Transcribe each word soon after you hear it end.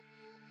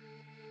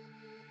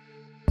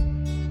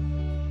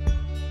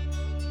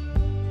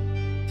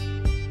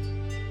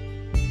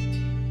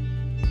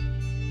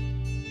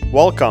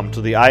Welcome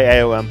to the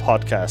IAOM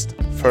podcast,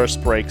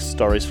 First Break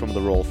Stories from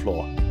the Roll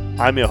Floor.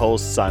 I'm your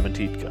host, Simon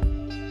Tietke.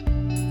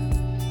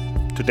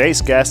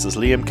 Today's guest is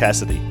Liam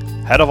Cassidy,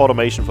 Head of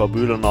Automation for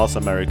Bühler North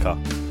America.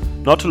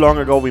 Not too long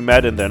ago we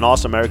met in their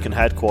North American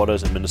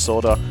headquarters in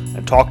Minnesota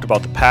and talked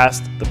about the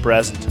past, the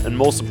present, and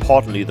most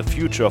importantly the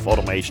future of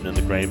automation in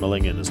the grain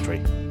milling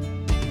industry.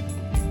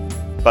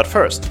 But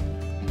first,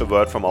 a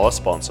word from our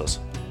sponsors.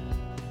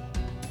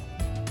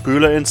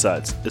 Bühler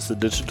Insights is the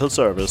digital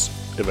service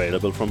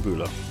available from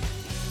Bühler.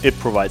 It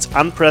provides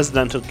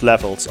unprecedented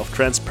levels of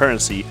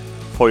transparency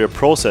for your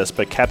process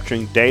by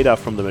capturing data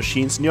from the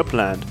machines in your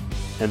plant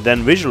and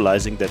then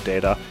visualizing that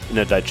data in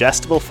a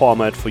digestible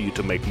format for you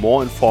to make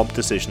more informed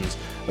decisions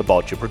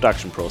about your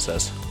production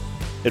process.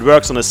 It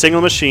works on a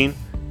single machine,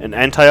 an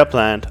entire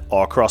plant,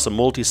 or across a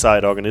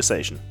multi-site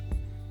organization.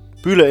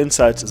 Bühler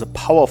Insights is a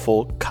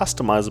powerful,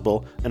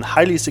 customizable, and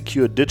highly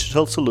secure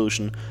digital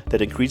solution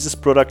that increases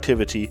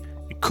productivity.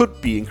 It could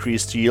be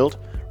increased yield,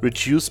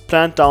 reduced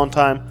plant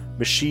downtime,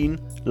 machine,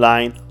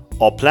 line,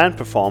 or plant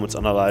performance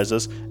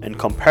analysis and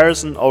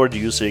comparison or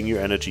reducing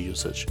your energy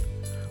usage.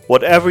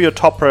 Whatever your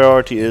top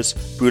priority is,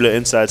 Bühler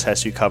Insights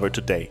has you covered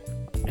today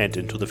and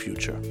into the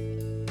future.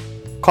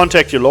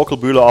 Contact your local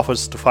Bühler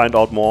office to find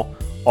out more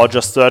or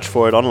just search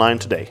for it online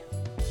today.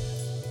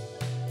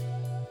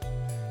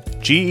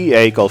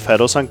 GEA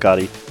Golfetto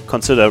Sancari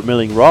consider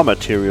milling raw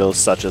materials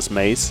such as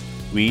maize,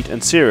 wheat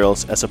and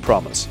cereals as a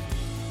promise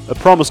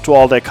to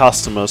all their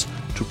customers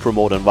to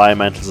promote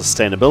environmental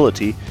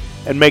sustainability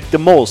and make the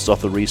most of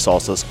the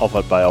resources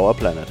offered by our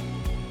planet.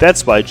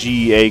 That's why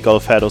GEA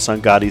Golfetto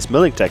Sangari's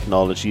milling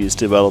technology is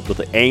developed with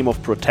the aim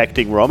of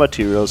protecting raw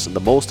materials in the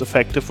most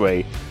effective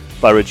way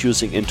by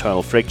reducing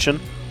internal friction,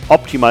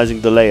 optimizing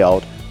the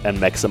layout, and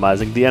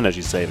maximizing the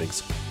energy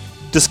savings.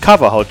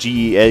 Discover how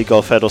GEA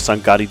Golfetto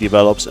Sangari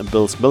develops and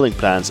builds milling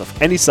plants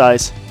of any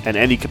size and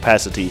any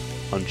capacity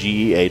on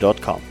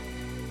GEA.com.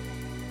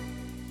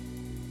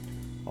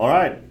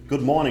 Alright,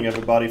 good morning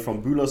everybody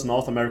from Bühler's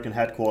North American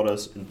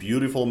headquarters in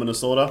beautiful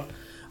Minnesota.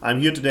 I'm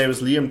here today with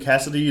Liam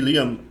Cassidy.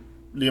 Liam,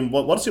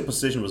 what's your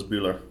position with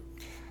Bühler?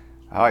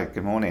 Hi,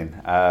 good morning.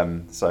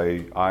 So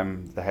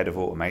I'm the head of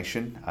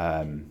automation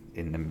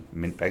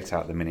based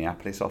out of the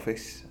Minneapolis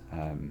office.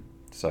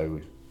 So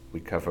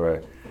we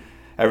cover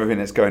everything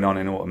that's going on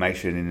in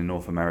automation in the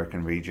North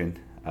American region.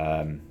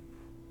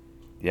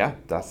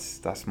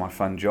 That's my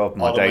fun job.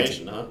 My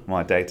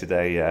day to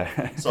day.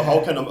 So how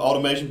can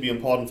automation be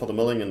important for the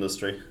milling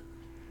industry?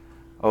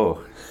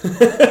 Oh,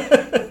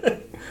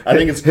 I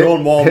think it's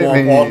grown more and more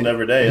important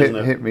every day, isn't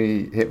it?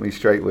 Hit me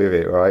straight with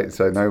it, right?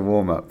 So no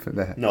warm up.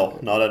 No,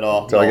 not at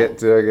all. Do I get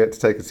to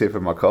take a sip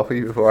of my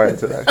coffee before I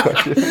answer that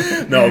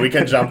question? No, we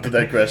can jump to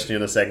that question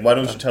in a second. Why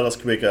don't you tell us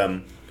quick,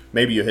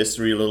 maybe your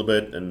history a little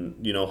bit, and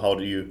how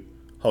do you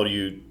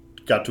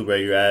got to where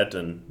you're at,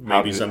 and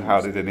maybe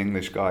how did an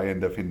English guy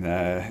end up in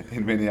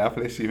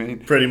Minneapolis? You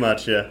mean? Pretty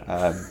much,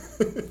 yeah.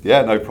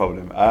 Yeah, no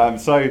problem.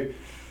 So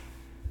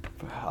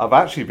I've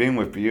actually been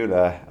with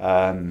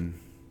Bühler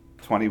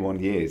 21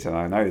 years, and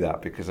I know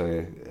that because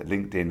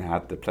LinkedIn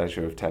had the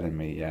pleasure of telling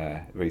me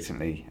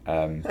recently.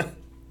 And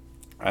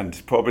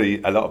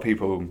probably a lot of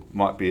people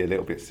might be a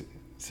little bit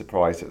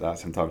surprised at that.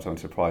 Sometimes I'm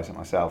surprised at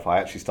myself. I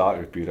actually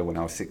started with Bühler when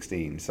I was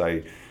 16,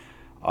 so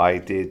I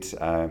did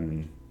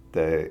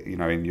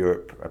in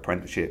Europe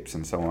apprenticeships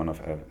and so on. Is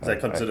that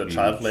considered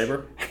child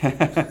labor?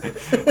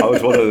 I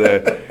was one of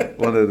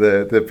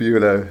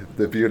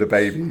the Bühler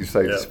babies,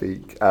 so to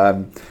speak.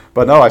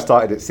 But no, I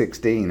started at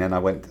 16, and I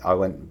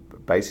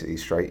went basically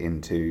straight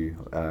into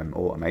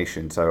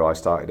automation. So I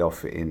started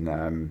off in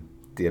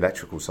the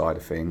electrical side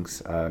of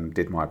things.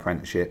 Did my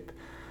apprenticeship.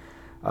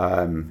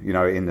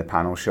 In the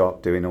panel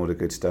shop, doing all the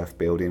good stuff,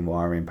 building,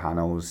 wiring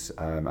panels,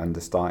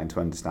 starting to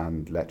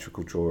understand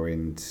electrical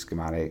drawings,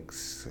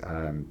 schematics,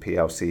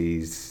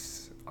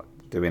 PLCs,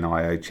 doing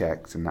I/O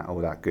checks and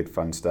all that good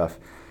fun stuff.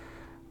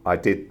 I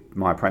did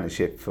my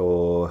apprenticeship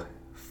for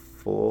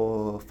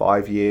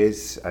 5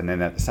 years, and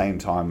then at the same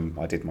time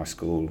I did my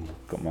school,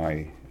 got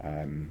my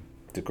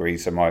degree,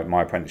 so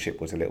my apprenticeship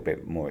was a little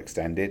bit more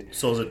extended.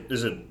 So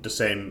is it the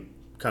same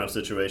kind of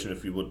situation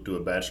if you would do a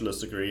bachelor's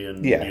degree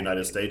in the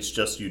United States,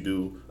 just you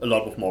do a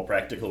lot of more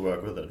practical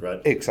work with it, right?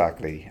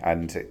 Exactly,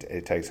 and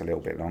it takes a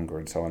little bit longer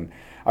and so on.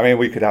 I mean,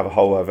 we could have a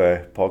whole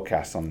other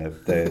podcast on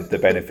the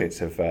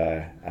benefits of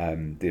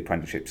the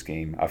apprenticeship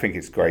scheme. I think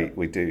it's great.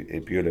 We do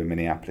at Bühler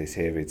Minneapolis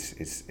here.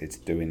 It's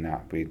doing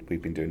that.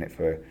 We've been doing it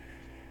for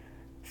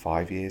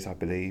 5 years, I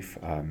believe.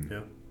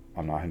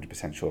 I'm not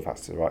 100% sure if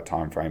that's the right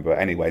time frame, but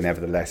anyway,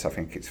 nevertheless, I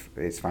think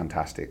it's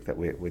fantastic that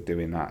we're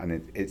doing that,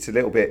 and it's a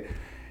little bit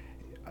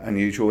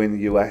unusual in the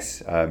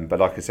US, but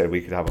like I said,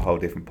 we could have a whole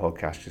different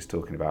podcast just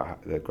talking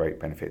about the great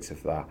benefits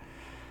of that.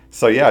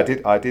 So yeah,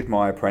 I did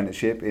my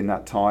apprenticeship. In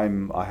that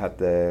time, I had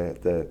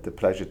the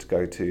pleasure to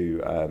go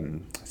to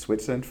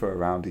Switzerland for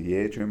around a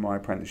year during my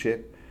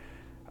apprenticeship.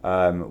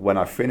 When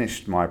I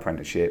finished my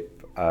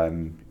apprenticeship,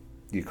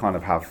 you kind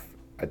of have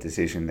a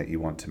decision that you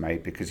want to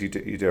make, because you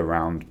do a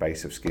round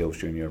base of skills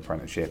during your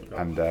apprenticeship,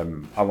 and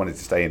I wanted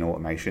to stay in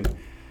automation,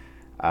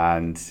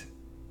 and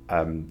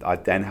I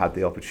then had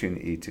the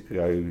opportunity to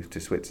go to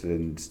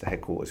Switzerland's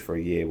headquarters for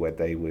a year, where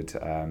they would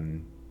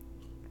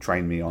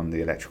train me on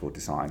the electrical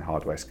design,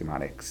 hardware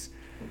schematics.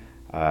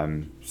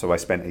 So I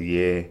spent a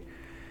year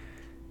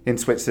in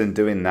Switzerland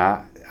doing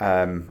that.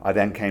 I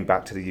then came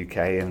back to the UK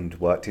and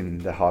worked in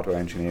the hardware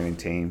engineering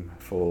team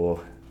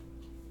for,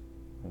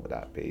 what would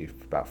that be,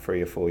 about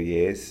 3 or 4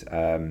 years.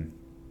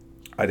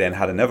 I then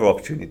had another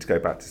opportunity to go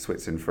back to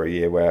Switzerland for a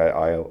year, where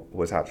I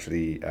was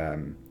actually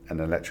an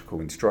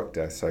electrical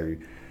instructor. So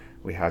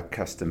we had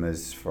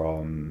customers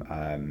from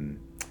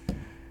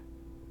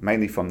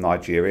mainly from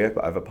Nigeria,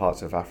 but other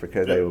parts of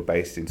Africa. They were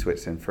based in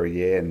Switzerland for a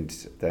year, and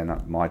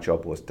then my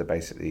job was to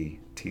basically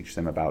teach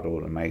them about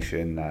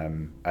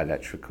automation,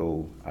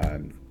 electrical,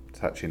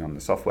 touching on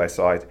the software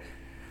side,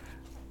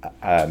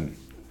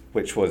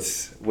 which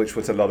was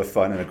a lot of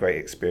fun and a great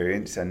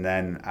experience. And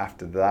then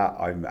after that,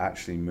 I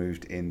actually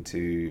moved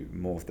into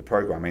more of the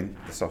programming,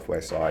 the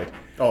software side.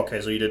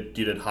 Okay, so you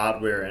did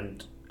hardware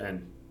and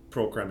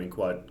programming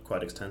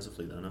quite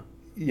extensively then, huh?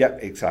 Yep,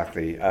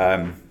 exactly.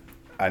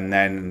 And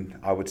then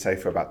I would say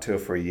for about 2 or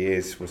 3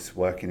 years was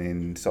working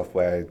in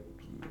software,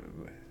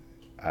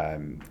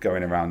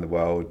 going around the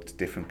world,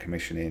 different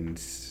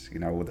commissionings,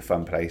 all the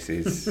fun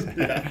places,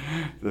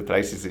 the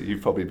places that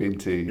you've probably been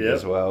to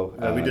as well.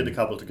 We did a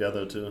couple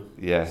together too.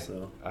 Yeah.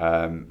 So.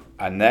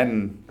 And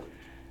then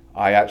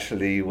I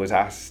actually was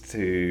asked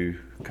to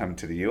come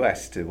to the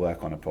US to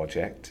work on a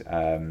project,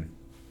 and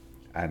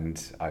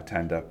I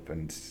turned up,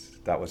 and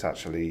that was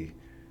actually...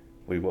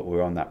 We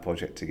were on that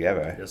project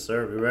together. Yes,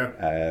 sir, we were.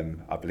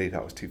 I believe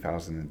that was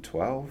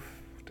 2012,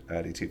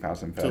 early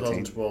 2013.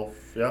 2012,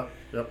 yeah,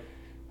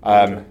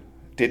 yep.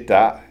 Did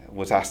that,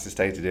 was asked to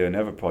stay to do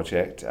another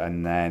project,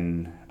 and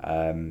then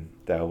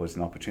there was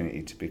an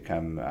opportunity to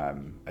become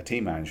a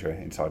team manager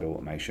inside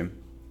automation.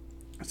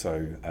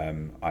 So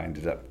I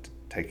ended up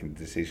taking the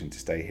decision to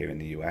stay here in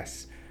the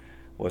US.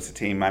 Was a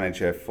team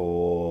manager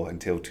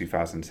until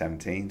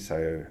 2017,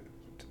 so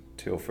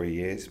 2 or 3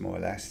 years, more or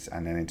less.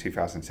 And then in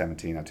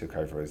 2017, I took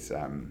over as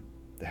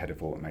the head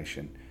of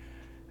automation.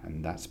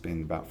 And that's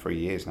been about 3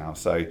 years now.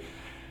 So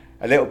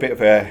a little bit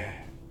of a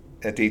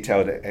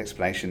detailed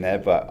explanation there,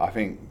 but I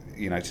think,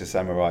 to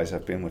summarize,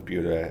 I've been with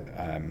Bueller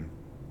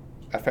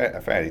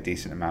a fairly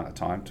decent amount of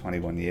time,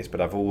 21 years,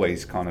 but I've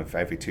always kind of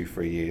every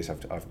 2-3 years,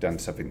 I've done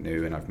something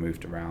new and I've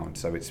moved around.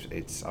 So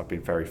I've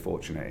been very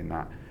fortunate in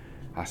that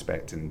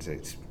aspect, and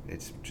it's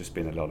just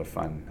been a lot of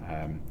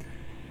fun.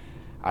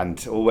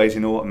 And always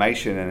in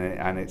automation,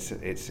 and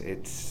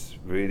it's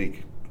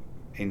really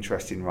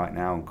interesting right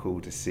now and cool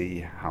to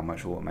see how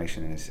much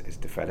automation is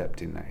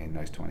developed in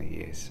those 20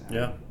 years.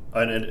 Yeah,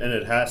 and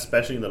it has,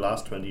 especially in the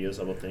last 20 years,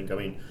 I would think. I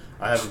mean,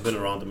 I haven't been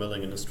around the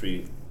milling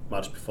industry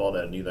much before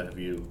that, neither have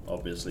you,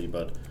 obviously,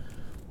 but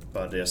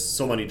there's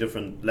so many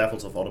different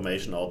levels of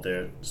automation out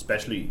there,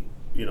 especially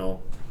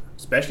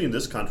in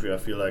this country. I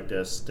feel like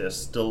there's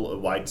still a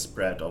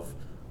widespread of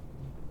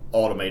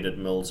automated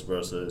mills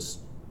versus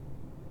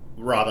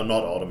rather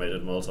not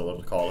automated mills, I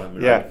would call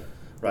them. Yeah.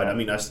 Right. I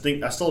mean, there's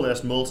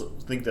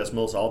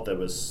mills out there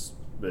with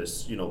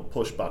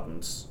push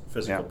buttons,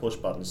 physical push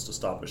buttons to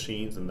start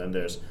machines, and then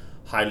there's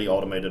highly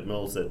automated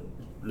mills that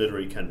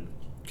literally can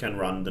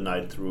run the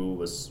night through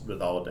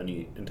without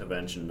any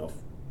intervention of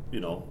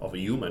a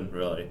human,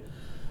 really.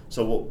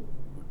 So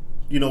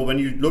when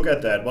you look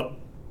at that,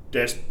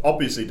 there's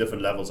obviously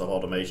different levels of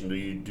automation. Do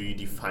you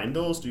define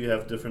those? Do you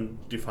have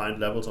different defined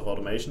levels of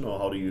automation, or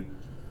how do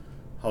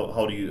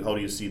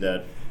you see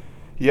that?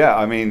 Yeah,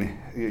 I mean,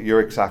 you're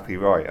exactly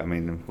right. I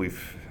mean,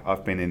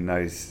 I've been in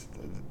those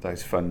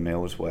fun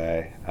mills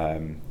where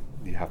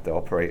you have the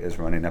operators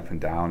running up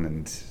and down,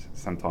 and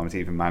sometimes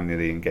even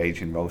manually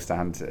engaging roll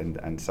stands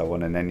and so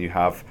on. And then you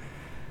have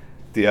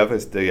the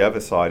other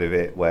side of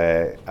it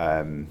where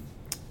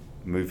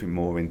moving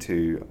more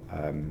into,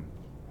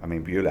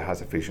 Bueller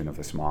has a vision of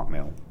a smart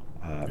mill.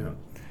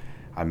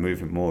 And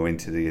moving more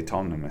into the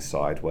autonomous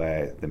side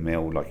where the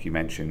mill, like you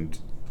mentioned,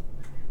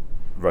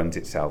 runs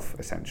itself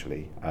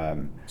essentially.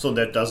 So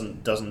that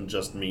doesn't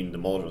just mean the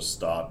motors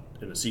start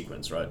in a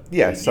sequence, right?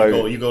 Yeah.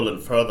 You go a little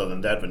further than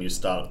that when you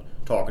start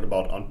talking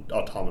about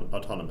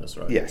autonomous,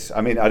 right? Yes.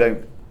 I mean, I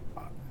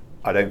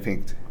don't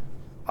think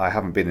I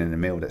haven't been in a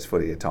mill that's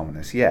fully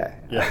autonomous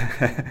yet.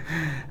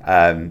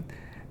 Yeah.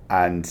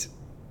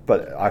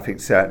 But I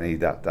think certainly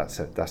that's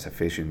a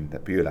vision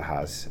that Bueller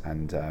has,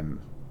 and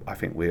I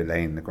think we're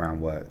laying the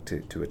groundwork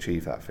to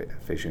achieve that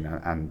vision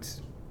and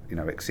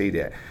exceed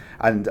it.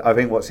 And I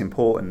think what's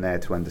important there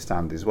to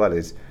understand as well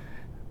is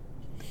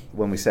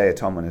when we say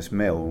autonomous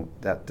mill,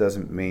 that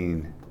doesn't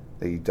mean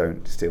that you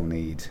don't still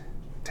need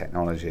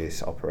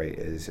technologists,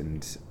 operators,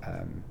 and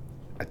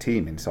a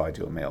team inside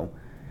your mill.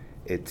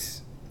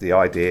 It's the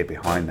idea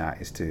behind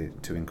that is to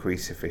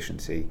increase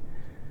efficiency,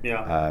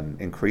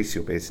 increase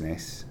your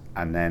business,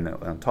 and then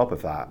on top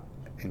of that,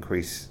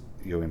 increase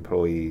your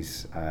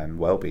employees'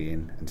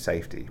 well-being and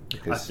safety.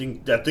 Because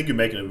I think you're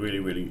making a really,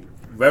 really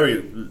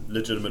very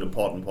legitimate,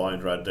 important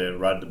point right there,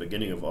 right at the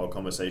beginning of our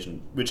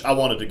conversation, which I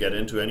wanted to get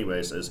into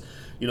anyways, is,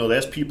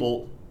 there's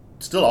people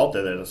still out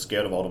there that are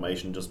scared of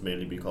automation just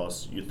mainly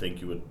because you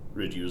think you would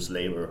reduce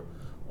labor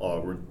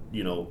or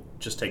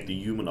just take the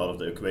human out of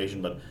the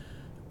equation. But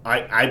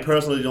I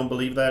personally don't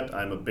believe that.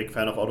 I'm a big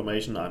fan of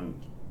automation.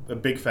 I'm a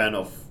big fan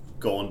of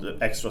going the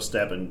extra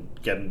step and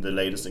getting the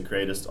latest and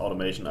greatest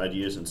automation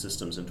ideas and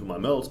systems into my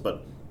mills.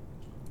 But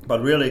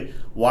really,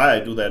 why I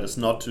do that is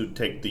not to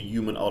take the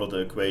human out of the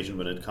equation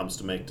when it comes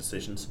to make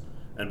decisions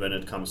and when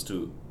it comes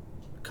to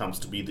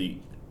be the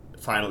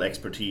final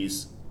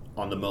expertise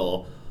on the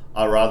mill.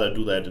 I rather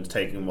do that than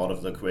taking them out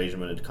of the equation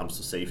when it comes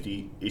to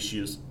safety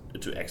issues,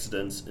 to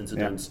accidents,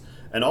 incidents,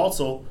 and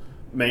also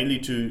mainly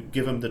to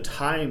give them the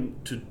time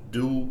to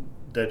do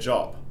their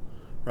job,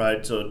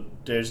 right? So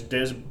there's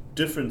a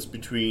difference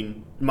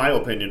between, in my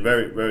opinion,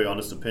 very very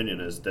honest opinion,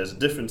 is there's a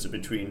difference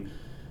between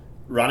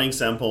running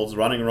samples,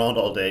 running around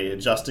all day,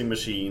 adjusting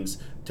machines,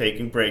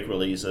 taking brake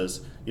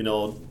releases,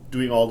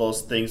 doing all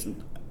those things,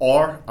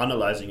 or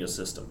analyzing your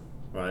system,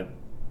 right?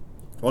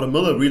 What a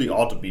miller really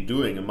ought to be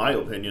doing, in my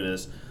opinion,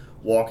 is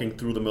walking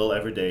through the mill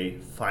every day,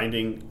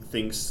 finding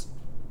things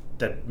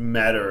that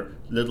matter,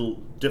 little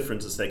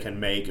differences they can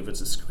make. If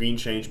it's a screen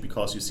change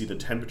because you see the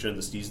temperature in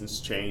the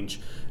seasons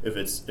change, if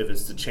it's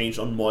the change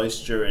on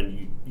moisture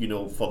and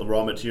for the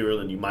raw material,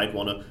 and you might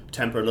want to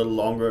temper a little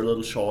longer, a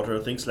little shorter,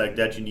 things like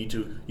that. You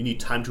need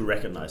time to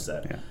recognize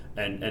that,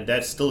 and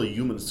that's still a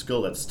human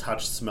skill. That's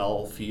touch,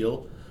 smell,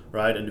 feel,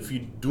 right? And if you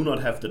do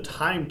not have the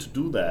time to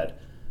do that,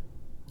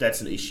 that's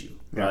an issue,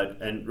 right?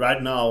 And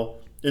right now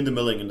in the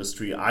milling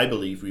industry, I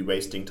believe we're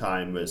wasting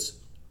time with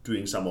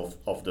doing some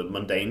of the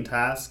mundane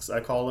tasks, I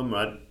call them,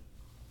 right?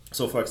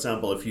 So for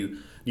example, if you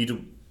need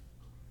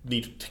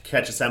to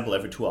catch a sample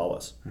every 2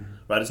 hours,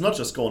 right? It's not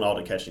just going out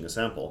and catching a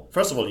sample.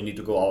 First of all, you need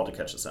to go out to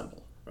catch a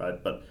sample,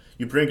 right? But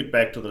you bring it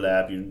back to the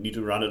lab, you need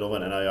to run it over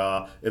an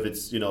NIR. If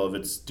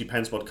it's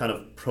depends what kind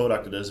of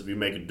product it is. If you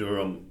make a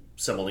durum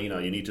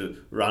semolina, you need to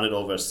run it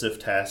over a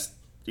sift test,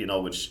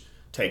 which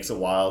takes a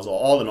while. So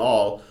all in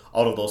all,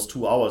 out of those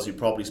 2 hours, you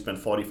probably spend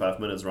 45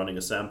 minutes running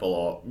a sample,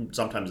 or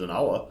sometimes an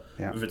hour.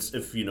 Yeah.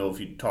 If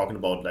you're talking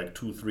about like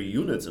 2-3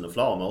 units in a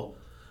flour mill,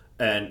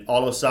 and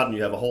all of a sudden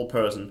you have a whole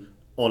person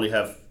of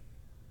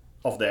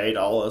the 8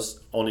 hours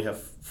only have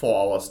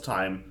 4 hours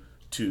time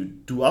to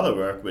do other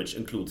work, which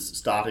includes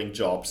starting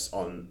jobs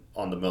on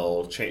the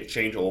mill,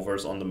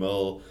 changeovers on the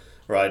mill,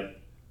 right?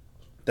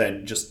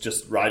 Then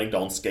just writing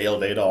down scale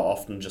data,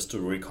 often just to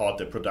record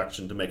their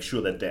production to make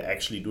sure that they're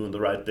actually doing the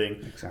right thing.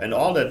 Exactly. And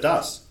all that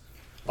does,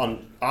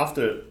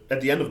 at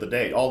the end of the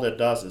day, all that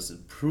does is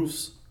it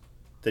proves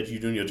that you're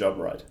doing your job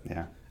right.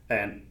 Yeah.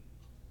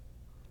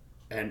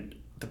 And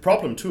the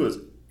problem too is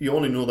you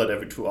only know that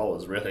every 2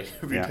 hours, really.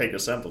 If you take your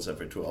samples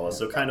every 2 hours,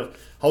 so kind of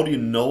how do you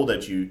know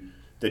that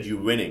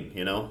you're winning?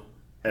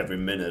 Every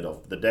minute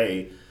of the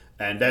day,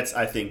 and that's,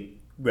 I think,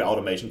 where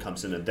automation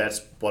comes in, and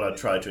that's what I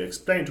try to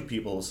explain to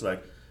people. It's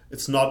like,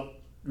 it's not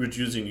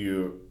reducing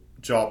your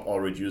job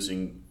or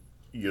reducing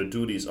your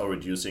duties or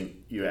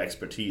reducing your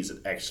expertise.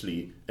 It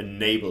actually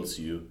enables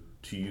you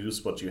to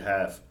use what you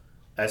have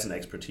as an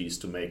expertise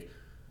to make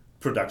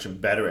production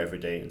better every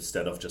day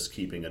instead of just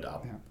keeping it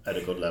up at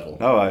a good level.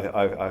 No,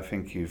 I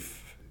think you've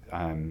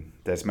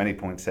there's many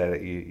points there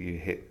that you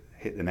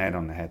hit the nail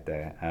on the head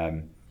there,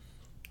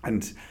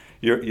 and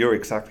you're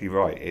exactly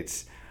right.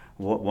 It's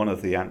one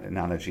of the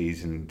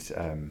analogies,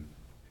 and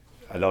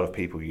a lot of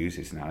people use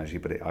this analogy,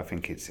 but I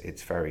think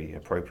it's very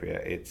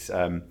appropriate. It's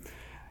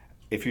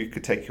if you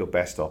could take your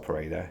best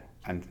operator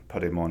and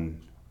put him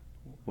on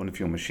one of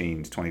your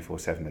machines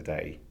 24/7 a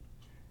day,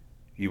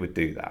 you would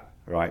do that,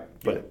 right?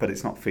 But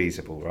it's not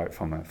feasible, right?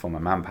 From a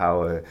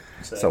manpower,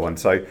 so on.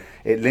 So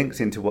it links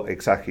into what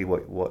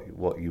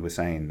you were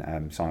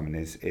saying, Simon.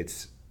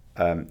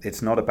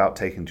 It's not about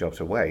taking jobs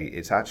away.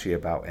 It's actually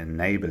about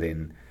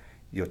enabling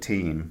your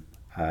team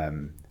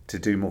to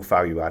do more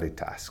value-added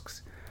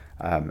tasks.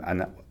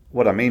 And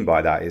what I mean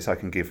by that is, I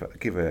can give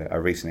a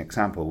recent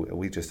example.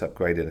 We just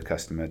upgraded a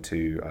customer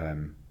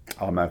to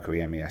our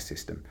Mercury MES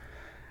system,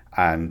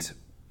 and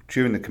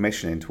during the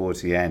commissioning,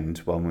 towards the end,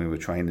 when we were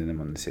training them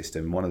on the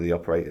system, one of the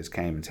operators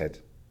came and said,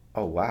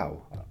 "Oh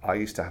wow, I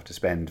used to have to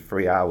spend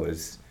 3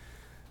 hours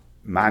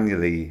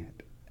manually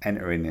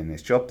entering in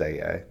this job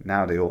data.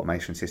 Now the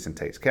automation system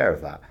takes care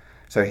of that."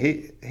 So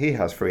he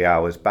has 3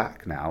 hours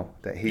back now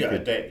that he a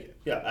day.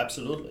 Yeah,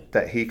 absolutely.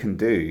 That he can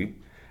do,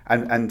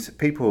 and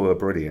people are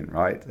brilliant,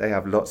 right? They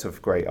have lots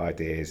of great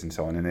ideas and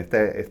so on. And if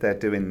they're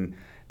doing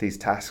these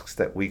tasks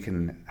that we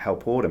can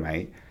help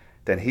automate,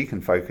 then he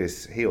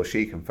or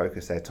she can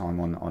focus their time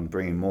on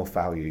bringing more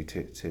value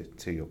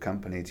to your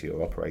company, to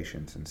your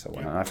operations, and so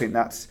on. And I think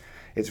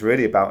it's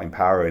really about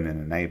empowering and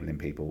enabling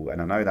people.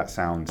 And I know that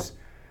sounds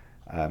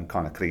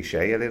kind of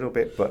cliche a little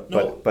bit, but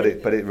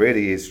it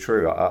really is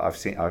true.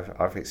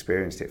 I've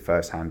experienced it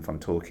firsthand from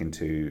talking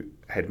to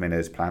head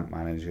millers, plant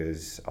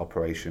managers,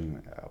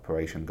 operation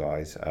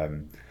guys,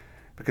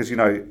 because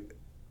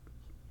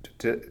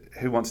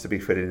who wants to be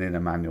fitting in a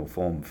manual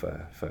form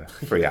for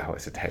 3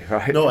 hours a day,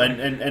 right? No,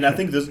 and I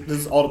think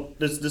this ought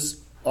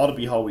to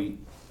be how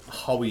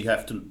how we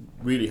have to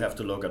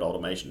look at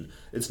automation.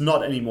 It's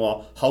not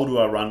anymore how do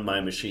I run my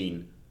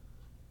machine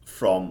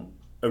from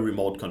a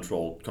remote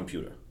controlled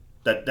computer.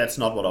 That's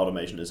not what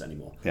automation is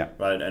anymore. Yeah.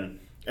 Right.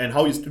 And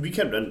how we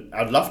can. And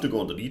I'd love to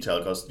go into detail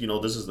because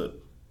this is the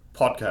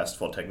podcast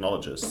for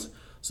technologists.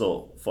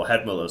 So for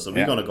head millers, so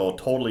we're going to go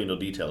totally into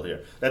detail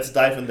here. Let's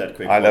dive in that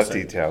quick. I love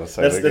details.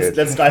 So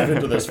let's dive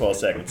into this for a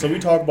second. So we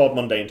talk about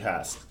mundane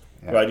tasks,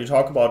 right? You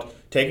talk about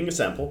taking a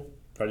sample,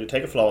 right? You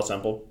take a flour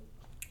sample.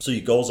 So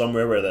you go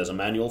somewhere where there's a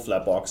manual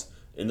flap box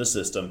in the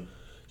system.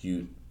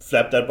 You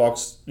flap that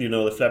box,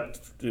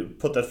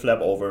 put that flap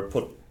over,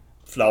 put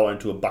flour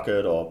into a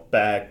bucket or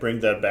bag, bring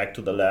that back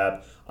to the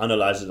lab,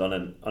 analyze it on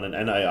an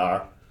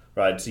NIR.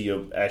 Right, see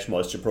your ash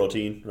moisture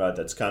protein, right?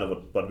 That's kind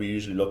of what we're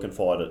usually looking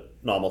for at a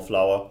normal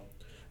flour.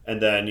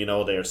 And then,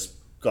 there's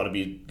going to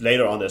be,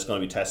 later on, there's going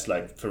to be tests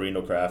like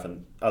farinograph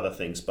and other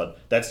things, but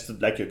that's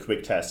like your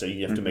quick test. So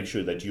you have to make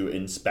sure that you're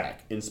in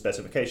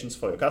specifications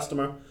for your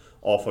customer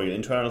or for your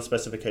internal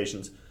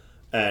specifications.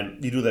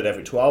 And you do that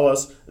every 2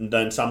 hours. And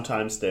then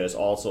sometimes there's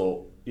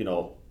also,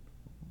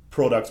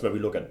 products where we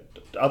look at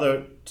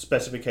other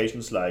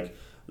specifications like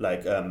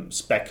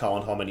spec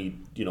count, how many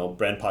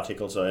brand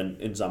particles are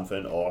in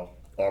something, or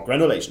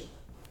granulation.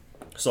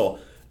 So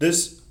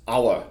this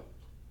hour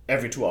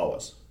every 2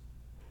 hours,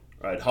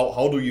 right?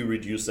 How do you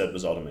reduce that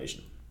with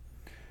automation?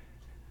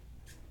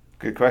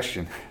 Good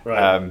question.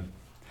 Right.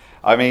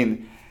 I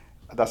mean,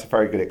 that's a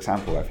very good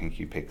example I think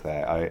you picked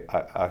there.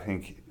 I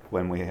think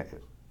when we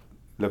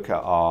look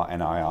at our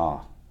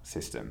NIR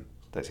system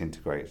that's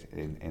integrated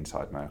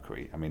inside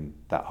Mercury, I mean,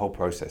 that whole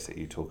process that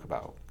you talk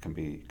about can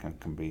be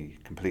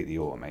completely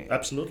automated.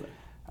 Absolutely.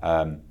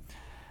 And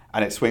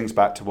it swings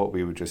back to what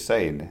we were just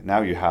saying.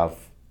 Now you have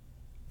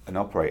an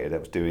operator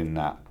that's doing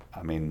that.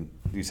 I mean,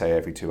 you say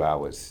every 2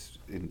 hours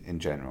in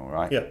general,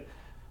 right? Yeah.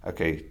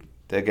 Okay,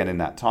 they're getting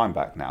that time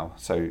back now.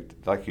 So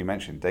like you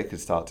mentioned, they could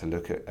start to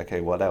look at,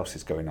 okay, what else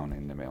is going on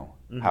in the mill?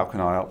 Mm-hmm. How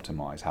can I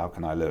optimize? How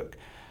can I look?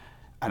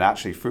 And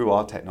actually through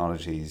our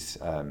technologies,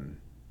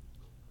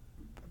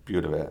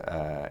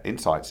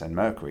 Insights and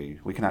Mercury,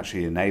 we can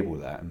actually enable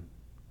them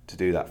to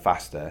do that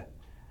faster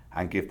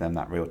and give them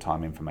that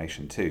real-time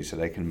information too, so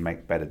they can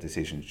make better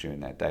decisions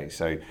during their day.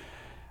 So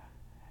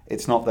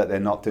it's not that they're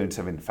not doing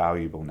something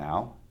valuable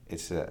now,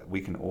 it's that we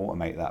can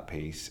automate that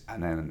piece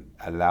and then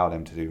allow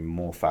them to do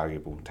more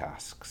valuable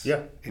tasks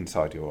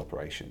inside your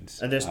operations.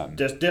 And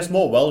there's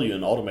more value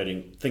in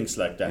automating things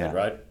like that,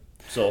 right?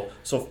 So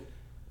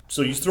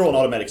you throw an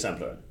automatic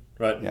sampler in.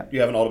 Right, you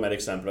have an automatic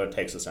sampler,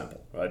 takes a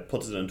sample, right,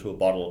 puts it into a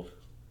bottle.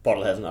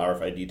 Bottle has an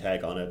RFID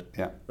tag on it,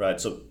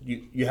 right. So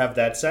you have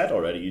that set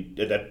already.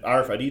 That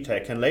RFID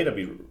tag can later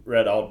be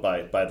read out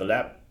by the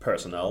lab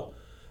personnel,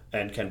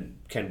 and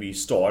can be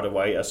stored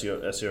away as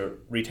your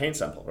retained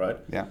sample, right?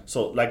 Yeah.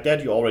 So like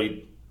that, you're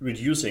already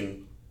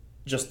reducing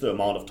just the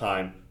amount of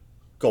time.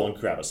 Go and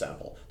grab a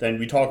sample. Then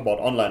we talk about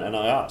online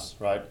NIRs,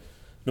 right?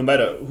 No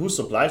matter who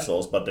supplies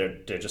those, but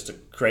they're just a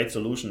great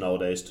solution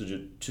nowadays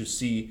to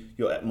see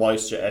your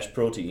moisture ash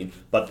protein.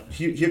 But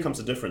here comes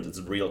the difference. It's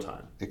real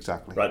time.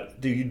 Exactly. Right.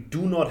 You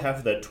do not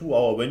have that 2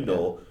 hour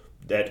window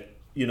that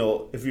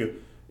if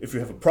you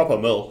have a proper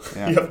mill,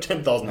 you have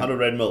 10,000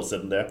 100 mills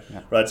sitting there,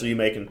 right? So you're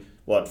making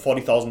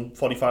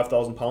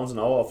 45,000 pounds an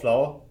hour of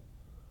flour.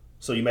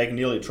 So you're making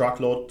nearly a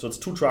truckload. So it's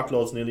 2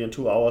 truckloads nearly in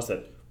 2 hours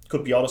that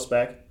could be out of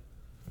spec,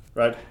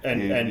 right?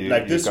 And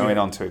like this, you're going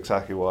on to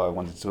exactly what I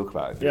wanted to talk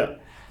about. Yeah.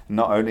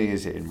 Not only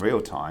is it in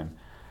real time,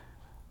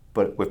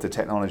 but with the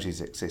technologies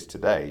that exist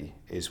today,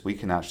 is we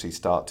can actually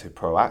start to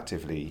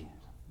proactively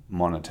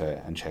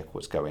monitor and check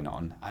what's going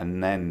on,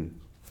 and then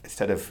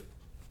instead of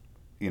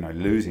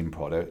losing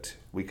product,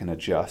 we can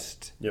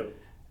adjust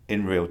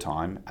in real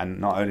time. And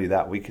not only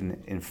that, we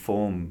can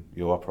inform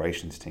your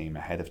operations team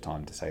ahead of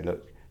time to say,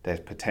 look, there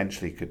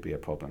potentially could be a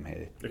problem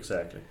here.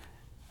 Exactly.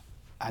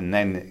 And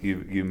then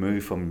you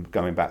move from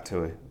going back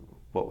to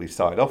what we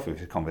started off with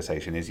the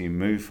conversation, is you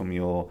move from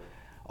your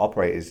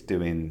operators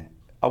doing,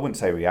 I wouldn't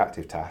say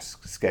reactive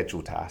tasks,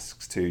 scheduled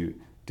tasks, to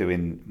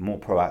doing more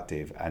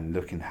proactive and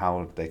looking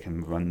how they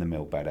can run the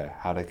mill better,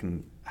 how they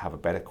can have a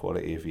better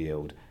quality of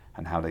yield,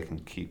 and how they can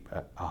keep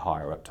a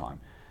higher uptime,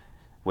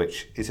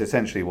 which is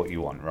essentially what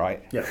you want,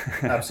 right? Yeah,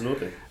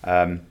 absolutely.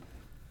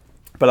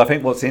 But I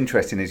think what's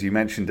interesting is you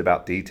mentioned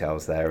about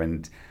details there,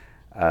 and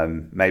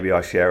maybe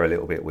I share a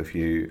little bit with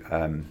you.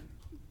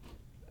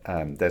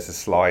 There's a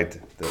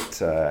slide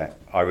that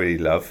I really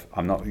love.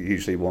 I'm not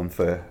usually one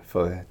for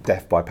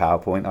death by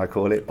PowerPoint, I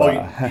call it.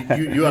 But,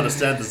 you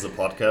understand this is a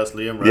podcast,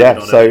 Liam, right? Yeah,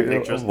 so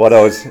what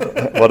I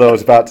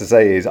was about to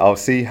say is I'll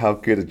see how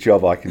good a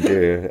job I can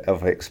do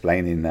of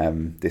explaining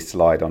this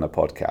slide on a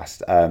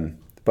podcast.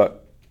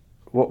 But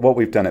what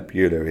we've done at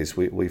Beulah is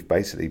we've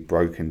basically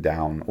broken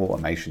down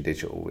automation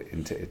digital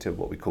into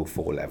what we call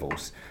 4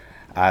 levels.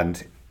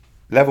 And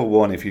level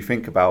 1, if you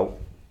think about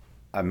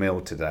a mill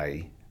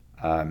today,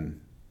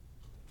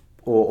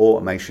 or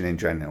automation in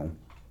general,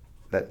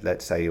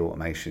 let's say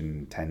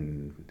automation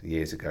 10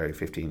 years ago,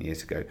 15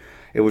 years ago,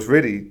 it was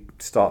really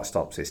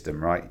start-stop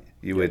system, right?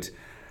 You would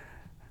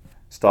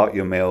start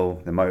your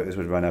mill, the motors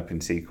would run up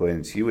in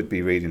sequence, you would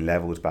be reading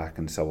levels back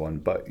and so on,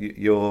 but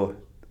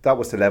that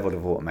was the level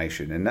of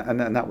automation, and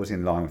that was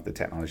in line with the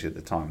technology at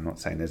the time. I'm not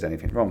saying there's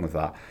anything wrong with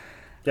that.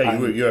 Yeah,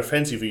 you were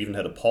fancy if you even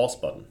had a pause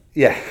button.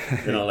 Yeah.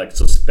 Like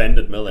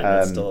suspended milling,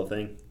 that's still a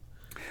thing.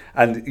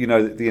 And,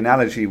 the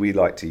analogy we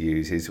like to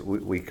use is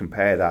we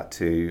compare that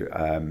to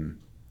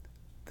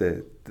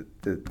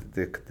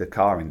the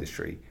car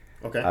industry.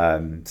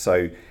 Okay.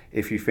 So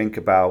if you think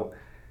about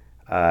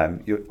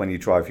when you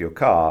drive your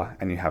car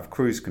and you have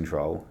cruise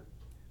control,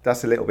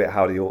 that's a little bit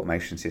how the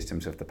automation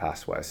systems of the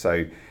past were.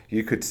 So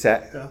you could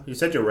set... Yeah. You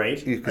set your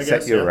rate. You could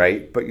set your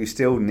rate, but you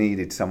still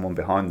needed someone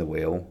behind the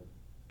wheel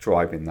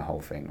driving the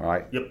whole thing,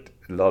 right? Yep.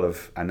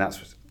 And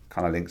that's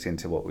kind of links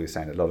into what we were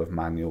saying, a lot of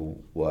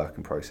manual work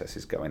and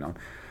processes going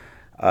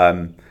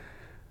on.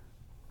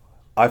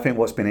 I think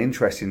what's been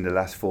interesting in the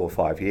last 4 or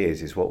 5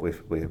 years is what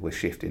we're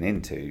shifting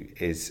into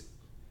is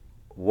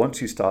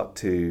once you start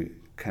to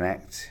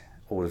connect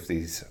all of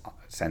these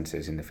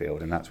sensors in the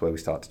field, and that's where we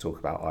start to talk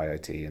about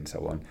IoT and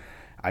so on,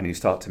 and you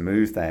start to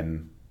move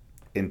them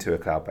into a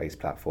cloud-based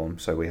platform.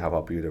 So we have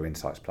our Bueller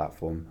Insights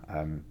platform,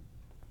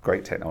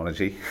 great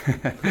technology.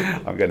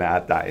 I'm going to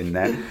add that in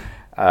there.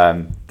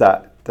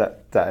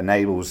 That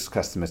enables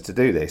customers to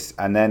do this.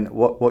 And then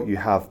what you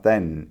have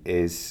then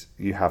is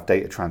you have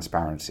data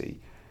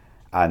transparency.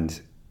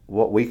 And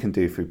what we can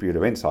do through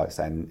Bueller Insights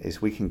then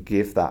is we can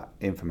give that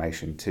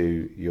information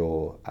to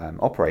your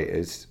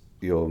operators,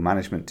 your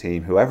management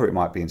team, whoever it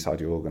might be inside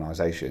your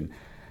organization,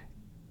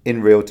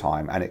 in real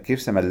time, and it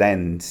gives them a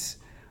lens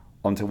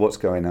onto what's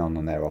going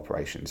on their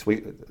operations.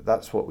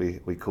 That's what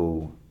we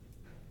call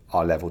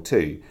our level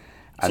 2.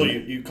 And so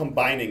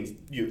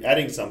you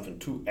adding something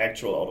to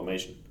actual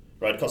automation,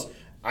 right? Because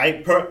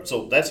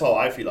so that's how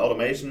I feel.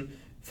 Automation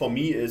for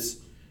me is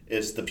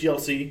the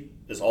PLC,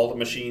 is all the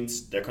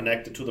machines, they're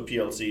connected to the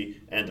PLC,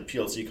 and the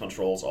PLC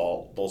controls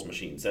all those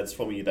machines. That's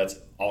for me, that's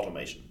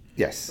automation.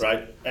 Yes.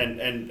 Right.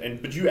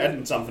 But you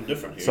added something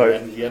different here. So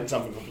you added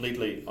something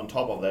completely on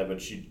top of that, but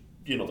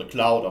the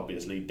cloud,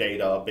 obviously,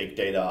 data, big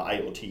data,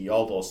 IoT,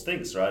 all those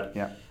things, right?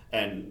 Yeah.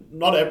 And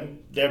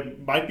there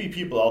might be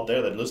people out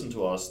there that listen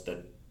to us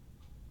that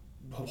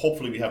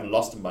hopefully we haven't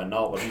lost them by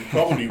now, but we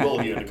probably will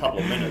here in a couple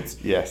of minutes.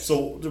 Yes.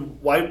 So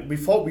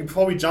before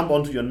we jump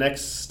onto your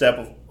next step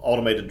of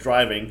automated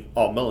driving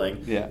or milling,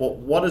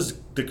 what is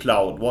the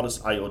cloud? What is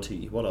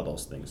IoT? What are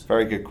those things?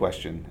 Very good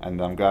question, and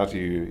I'm glad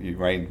you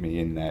reined me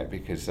in there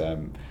because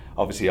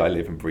obviously I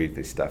live and breathe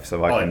this stuff,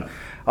 so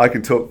I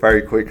can talk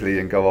very quickly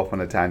and go off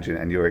on a tangent,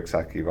 and you're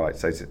exactly right.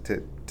 So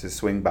to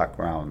swing back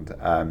round,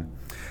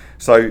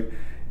 so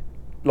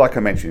like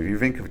I mentioned, if you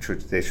think of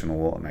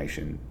traditional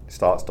automation,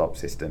 start-stop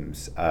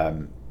systems,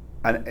 and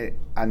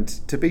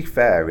to be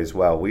fair as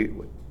well,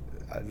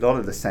 a lot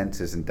of the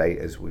sensors and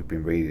data we've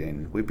been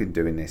reading, we've been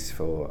doing this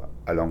for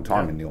a long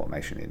time in the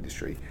automation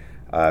industry.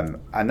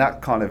 And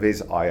that kind of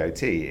is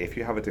IoT. If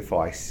you have a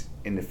device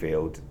in the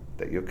field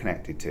that you're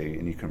connected to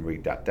and you can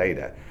read that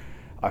data,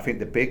 I think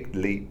the big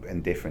leap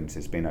and difference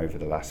has been over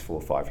the last 4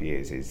 or 5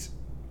 years is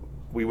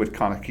we would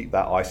kind of keep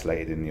that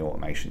isolated in the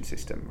automation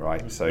system,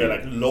 right? So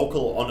like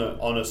local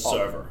on a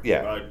server.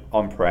 Right?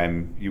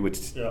 On-prem, you would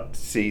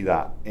see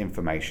that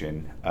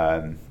information.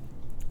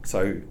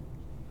 So,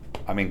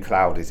 I mean,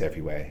 cloud is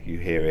everywhere. You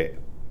hear it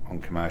on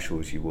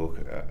commercials, you walk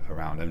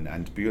around,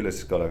 and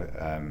Bueller's got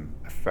a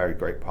very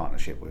great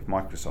partnership with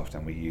Microsoft,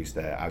 and we use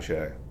their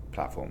Azure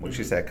platform, which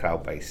is their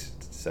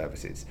cloud-based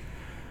services.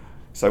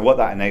 So what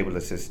that enabled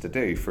us to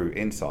do through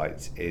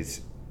Insights is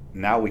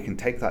now we can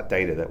take that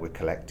data that we're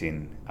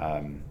collecting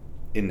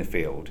in the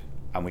field,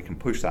 and we can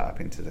push that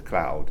up into the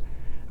cloud,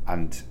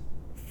 and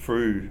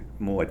through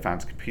more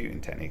advanced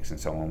computing techniques and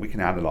so on, we can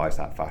analyze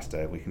that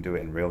faster, we can do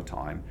it in real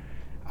time,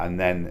 and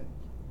then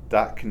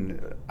that can,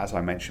 as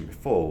I mentioned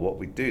before, what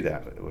we do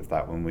with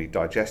that when we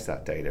digest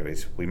that data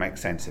is we make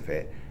sense of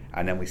it,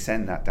 and then we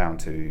send that down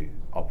to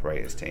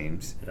operators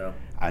teams,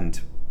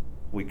 and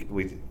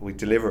we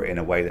deliver it in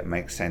a way that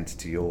makes sense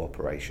to your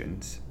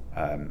operations.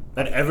 And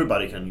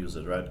everybody can use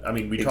it, right? I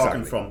mean, we're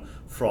talking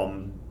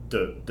from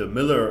the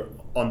miller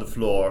on the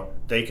floor,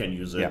 they can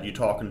use it. Yeah. You're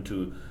talking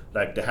to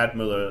like the head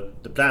miller,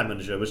 the plant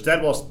manager, which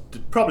that was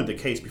probably the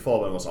case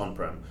before when it was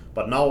on-prem.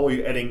 But now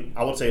we're adding,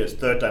 I would say, a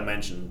third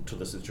dimension to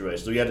the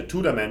situation. So you had a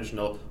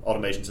two-dimensional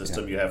automation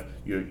system. You have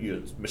your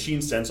machine,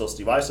 sensors,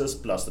 devices,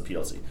 plus the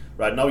PLC.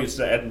 Right now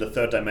you're adding the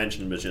third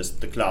dimension, which is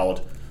the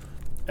cloud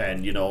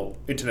and,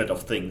 Internet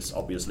of Things,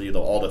 obviously.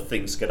 All the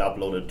things get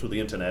uploaded to the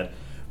internet,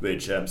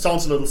 which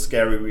sounds a little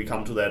scary. We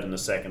come to that in a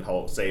second,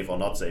 how safe or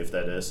not safe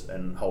that is,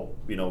 and how,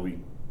 we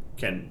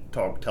can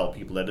tell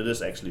people that it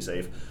is actually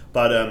safe.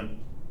 But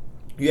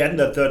you add in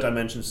that third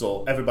dimension,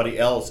 so everybody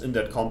else in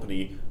that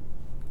company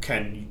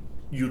can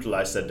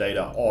utilize that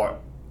data or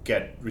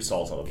get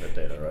results out of that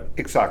data, right?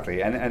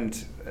 Exactly, and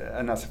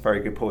that's a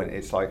very good point.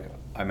 It's like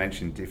I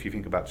mentioned, if you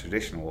think about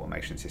traditional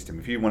automation system,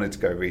 if you wanted to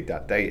go read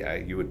that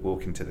data, you would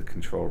walk into the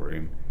control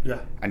room,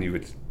 and you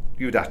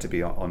would have to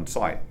be on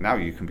site. Now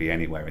you can be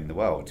anywhere in the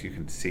world. You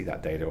can see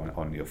that data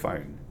on your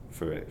phone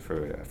through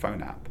a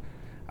phone app.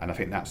 And I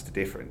think that's the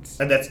difference.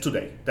 And that's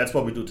today. That's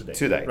what we do today.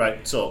 Today.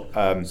 Right. So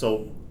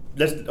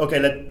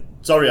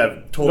sorry,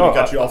 I've totally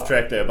got you off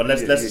track there, but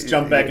let's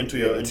jump back into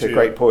your it's a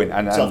great point.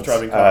 And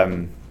self-driving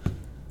car.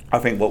 I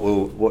think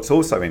what's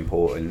also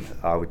important,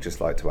 I would just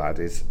like to add,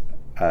 is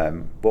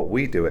what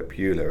we do at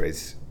Beulah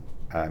is,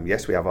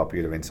 yes, we have our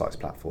Beulah Insights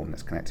platform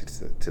that's connected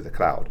to the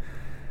cloud,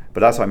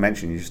 but as I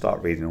mentioned, you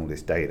start reading all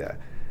this data,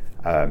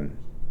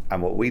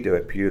 and what we do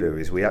at Beulah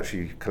is we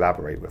actually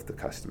collaborate with the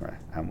customer,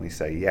 and we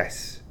say,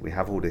 yes, we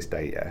have all this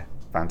data,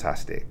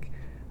 fantastic,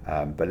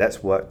 but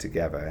let's work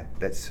together,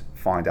 let's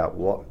find out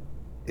what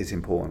is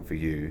important for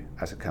you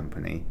as a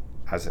company,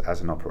 as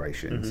an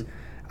operations,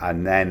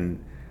 and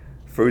then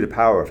through the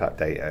power of that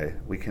data,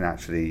 we can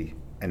actually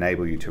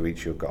enable you to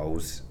reach your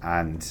goals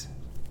and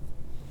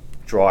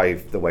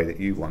drive the way that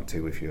you want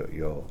to with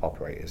your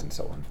operators and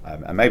so on.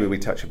 And maybe we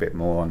touch a bit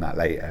more on that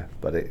later,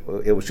 but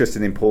it was just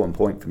an important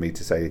point for me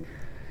to say,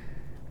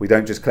 we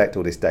don't just collect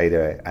all this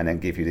data and then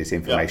give you this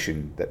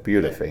information that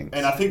Beulah thinks.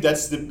 And I think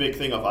that's the big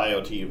thing of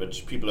IoT,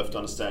 which people have to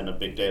understand, of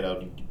big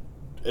data.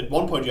 At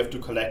one point you have to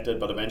collect it,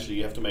 but eventually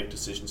you have to make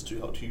decisions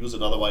to how to use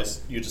it.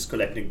 Otherwise, you're just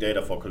collecting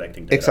data for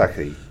collecting data.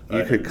 Exactly.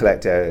 You could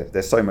collect data.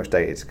 There's so much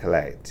data to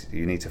collect.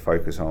 You need to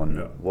focus on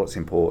what's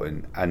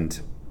important. And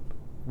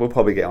we'll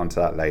probably get onto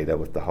that later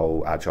with the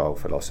whole agile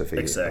philosophy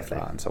of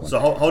that and so on. So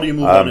how do you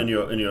move on in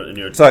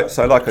your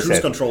so like I said,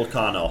 cruise-controlled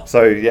car now?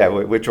 So yeah,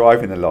 we're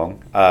driving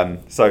along.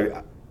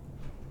 So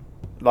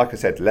like I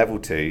said, level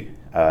 2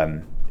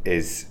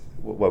 is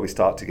where we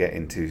start to get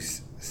into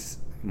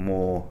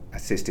more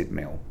assisted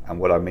mill, and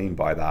what I mean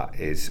by that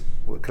is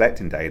we're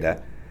collecting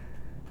data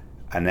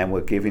and then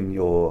we're giving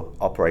your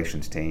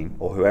operations team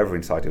or whoever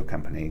inside your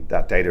company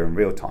that data in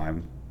real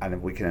time,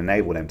 and we can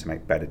enable them to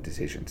make better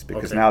decisions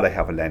because now they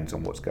have a lens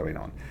on what's going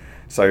on.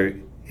 So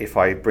if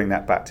I bring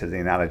that back to the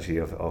analogy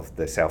of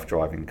the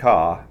self-driving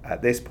car,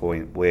 at this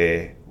point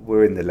we're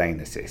in the lane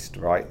assist,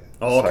 right?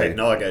 Oh, okay.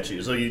 Now I get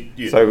you. So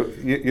you're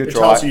it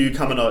tells you you're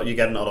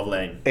getting out of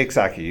lane.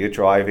 Exactly. You're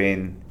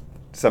driving.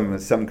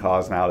 Some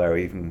cars now, they'll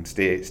even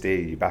steer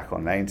you back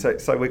on lane. So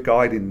we're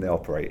guiding the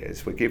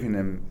operators. We're giving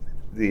them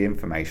the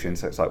information.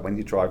 So it's like when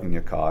you're driving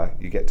your car,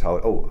 you get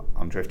told, oh,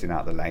 I'm drifting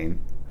out the lane.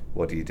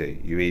 What do?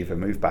 You either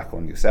move back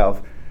on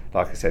yourself.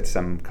 Like I said,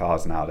 some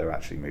cars now, they're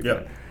actually moving.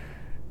 Yep.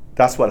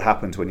 That's what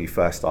happens when you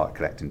first start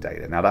collecting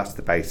data. Now that's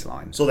the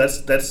baseline. So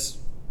let's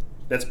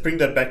bring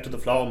that back to the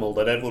flour mill.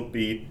 That would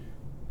be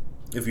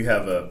if you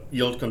have a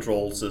yield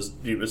control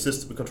system, a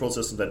system control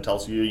system that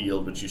tells you your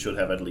yield, which you should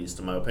have at least,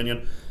 in my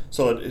opinion.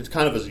 So it's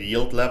kind of a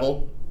yield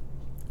level,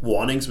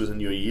 warnings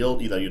within your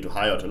yield, either you're too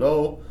high or too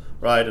low,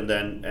 right? And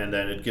then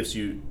it gives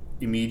you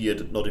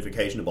immediate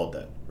notification about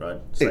that,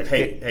 right? It's like,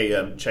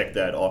 hey, check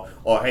that, or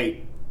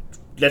hey,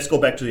 let's go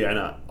back to the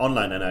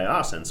online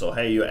NIR sensor.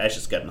 Hey, your ash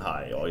is getting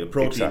high, or your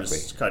protein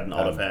is getting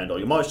out of hand, or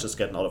your moisture is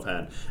getting out of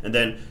hand, and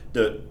then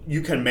you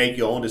can make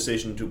your own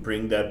decision to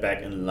bring that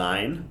back in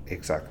line.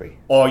 Exactly.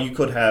 Or you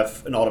could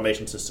have an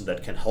automation system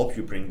that can help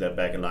you bring that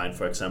back in line.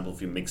 For example,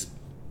 if you mix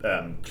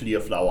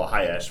clear flour,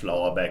 high ash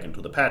flour back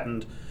into the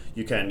patent,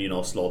 you can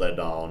slow that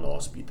down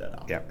or speed that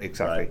up. Yeah,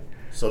 exactly. Right?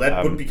 So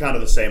that would be kind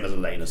of the same as a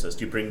lane assist.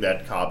 You bring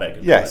that car back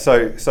in. Yeah.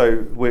 So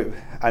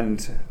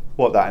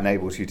what that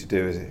enables you to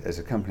do as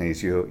a company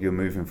is you're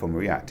moving from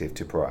reactive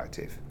to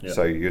proactive. Yeah.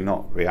 So you're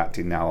not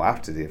reacting now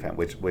after the event,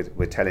 which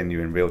we're telling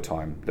you in real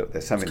time. Look,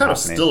 there's something happening.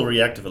 It's kind of still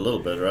reactive a little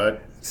bit, right?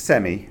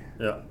 Semi.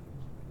 Yeah.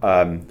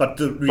 But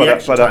the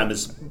reaction time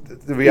is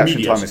the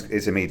reaction time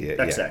is immediate.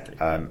 Exactly.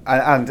 Yeah.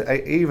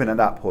 And even at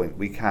that point,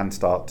 we can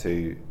start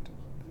to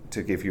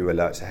give you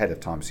alerts ahead of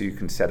time, so you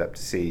can set up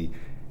to see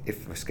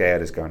if a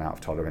SCADA is going out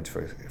of tolerance,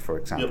 for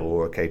example,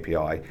 or a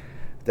KPI.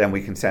 Then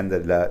we can send the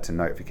alerts and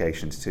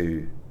notifications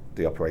to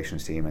the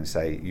operations team and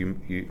say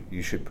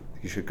you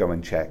should go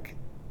and check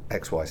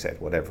XYZ,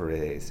 whatever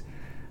it is.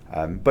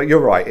 But you're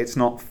right, it's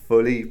not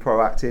fully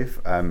proactive,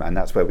 and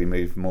that's where we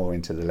move more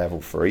into the level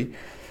 3.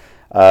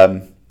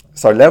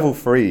 So level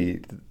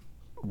 3,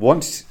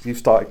 once you've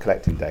started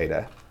collecting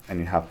data and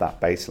you have that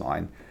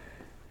baseline,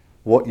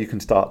 what you can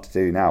start to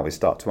do now is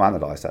start to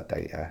analyze that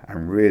data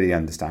and really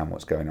understand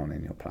what's going on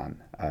in your plan.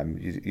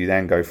 You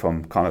then go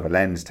from kind of a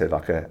lens to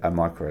like a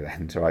micro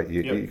lens, right?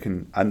 You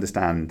can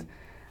understand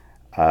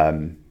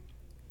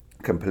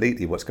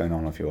completely what's going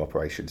on with your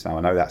operations. Now,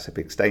 I know that's a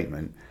big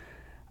statement,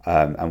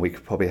 and we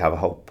could probably have a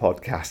whole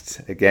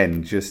podcast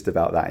again just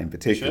about that in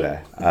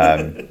particular.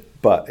 Sure.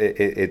 But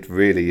it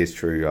really is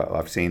true.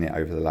 I've seen it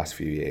over the last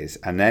few years.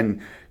 And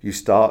then you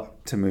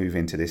start to move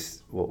into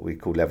this, what we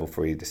call level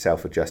 3, the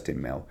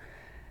self-adjusting mill.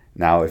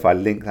 Now, if I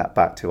link that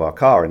back to our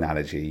car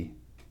analogy,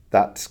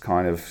 that's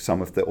kind of some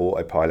of the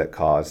autopilot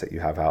cars that you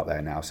have out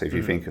there now. So if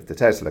you think of the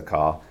Tesla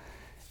car,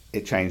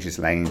 it changes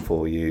lane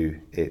for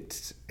you,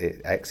 it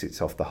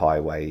exits off the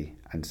highway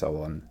and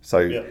so on.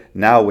 So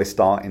now we're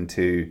starting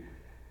to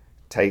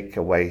take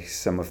away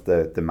some of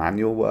the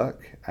manual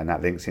work, and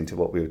that links into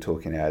what we were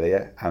talking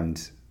earlier,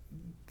 and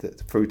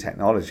through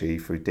technology,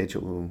 through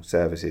digital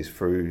services,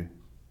 through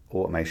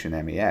automation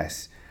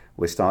MES,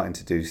 we're starting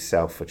to do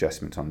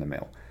self-adjustment on the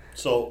mill.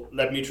 So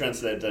let me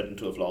translate that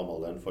into a flour mill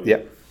then for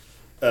you.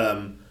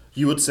 Yeah.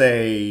 You would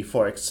say,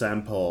 for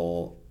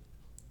example,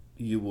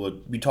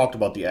 we talked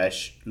about the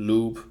ash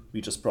loop.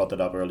 We just brought that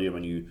up earlier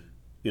when you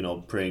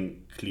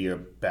bring clear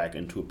back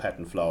into a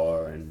pattern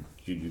flour and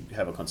you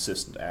have a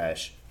consistent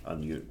ash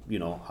on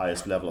your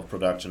highest level of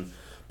production.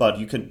 But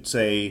you could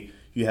say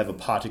you have a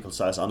particle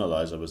size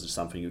analyzer, which is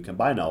something you can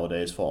buy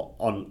nowadays for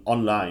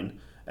online,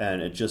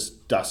 and it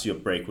just does your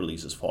break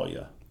releases for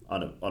you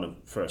on a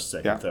first,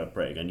 second, third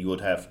break, and you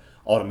would have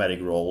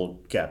automatic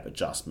roll gap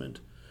adjustment,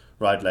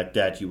 right? Like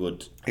that, you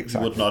would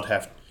not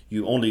have. The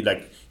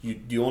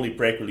only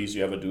break release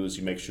you ever do is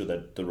you make sure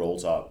that the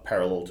rolls are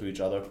parallel to each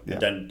other,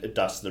 and then it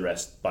does the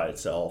rest by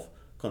itself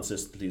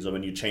consistently. So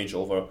when you change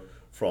over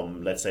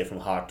from, let's say, from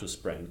hard to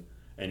spring,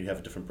 and you have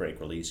a different break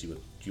release,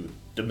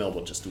 the mill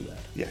would just do that.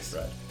 Yes.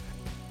 Right.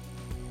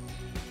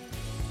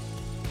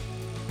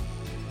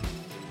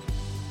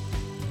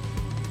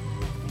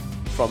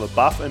 From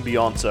above and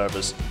beyond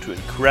service to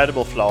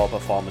incredible flour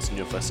performance in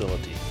your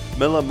facility,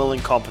 Miller Milling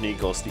Company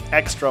goes the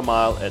extra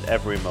mile at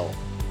every mill.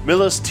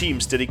 Miller's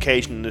team's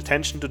dedication and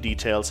attention to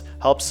details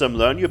helps them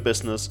learn your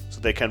business so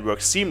they can work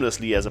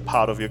seamlessly as a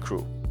part of your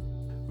crew.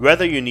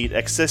 Whether you need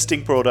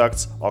existing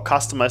products or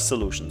customized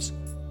solutions,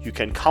 you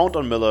can count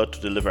on Miller to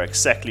deliver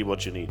exactly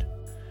what you need.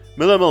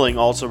 Miller Milling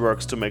also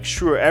works to make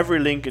sure every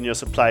link in your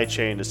supply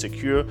chain is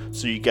secure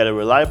so you get a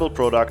reliable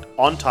product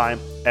on time,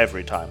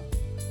 every time.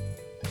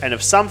 And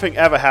if something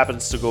ever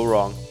happens to go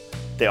wrong,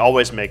 they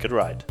always make it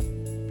right.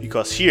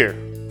 Because here,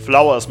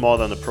 flour is more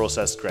than a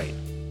processed grain.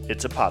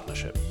 It's a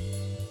partnership.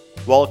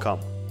 Welcome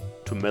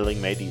to Milling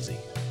Made Easy.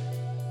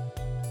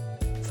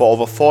 For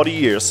over 40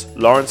 years,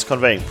 Lawrence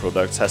Conveying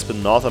Products has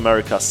been North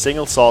America's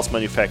single source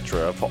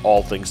manufacturer for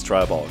all things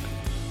dry bulk.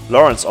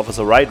 Lawrence offers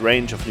a wide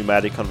range of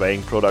pneumatic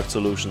conveying product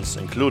solutions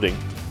including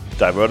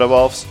diverter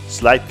valves,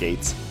 slide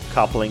gates,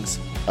 couplings,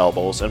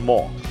 elbows and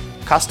more.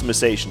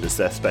 Customization is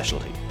their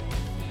specialty.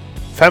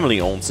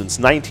 Family owned since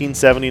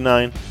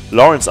 1979,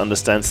 Lawrence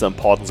understands the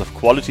importance of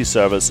quality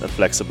service and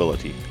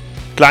flexibility.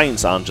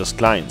 Clients aren't just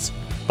clients,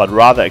 but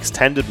rather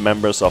extended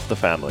members of the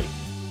family.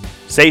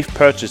 Save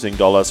purchasing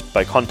dollars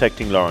by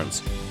contacting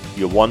Lawrence,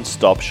 your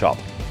one-stop shop.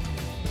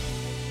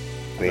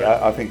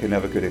 I think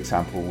another good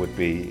example would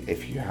be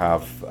if you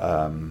have,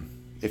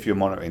 if you're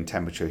monitoring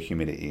temperature,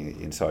 humidity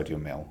inside your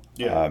mill.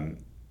 Yeah.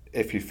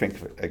 If you think,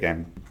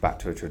 again, back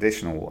to a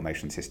traditional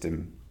automation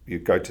system, you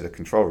go to the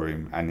control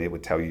room and it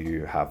would tell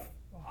you have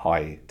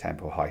high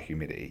temp or high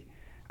humidity.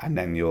 And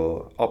then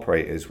your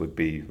operators would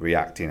be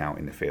reacting out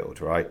in the field,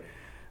 right?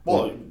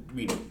 Well,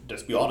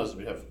 let's be honest,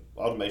 we have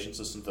automation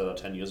systems that are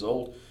 10 years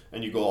old,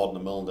 and you go out in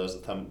the mill and there's a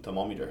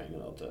thermometer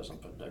hanging out there,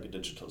 something like a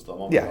digital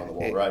thermometer on the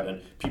wall, right?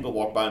 And people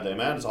walk by and say,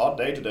 man, it's a hot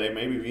day today,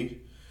 maybe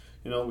we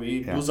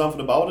do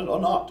something about it or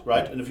not,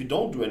 right? And if you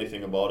don't do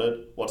anything about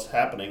it, what's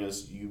happening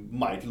is you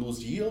might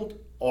lose yield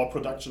or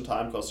production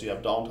time because you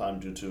have downtime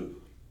due to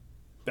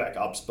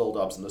backups,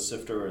 buildups in the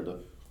sifter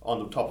and on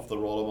the top of the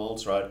roller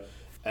molds, right?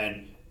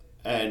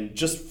 And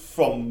just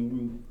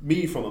from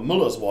a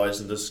miller's voice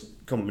in this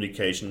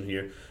communication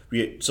here,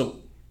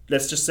 so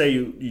let's just say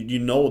you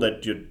know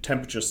that your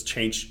temperatures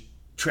change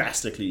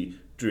drastically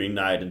during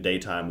night and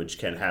daytime, which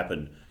can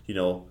happen,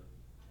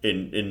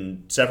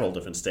 in several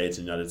different states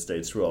in the United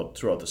States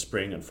throughout the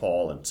spring and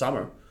fall and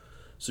summer.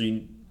 So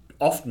you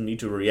often need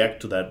to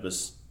react to that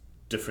with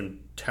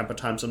different temper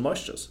times and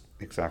moistures.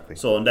 Exactly.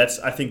 So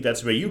I think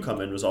that's where you come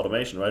in with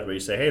automation, right? Where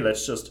you say, hey,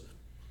 let's just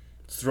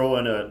throw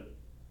in a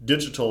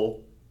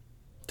digital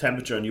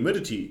temperature and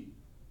humidity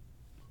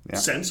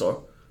sensor,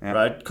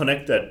 right?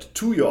 Connect that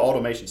to your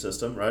automation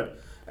system, right?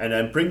 And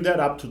then bring that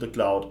up to the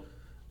cloud.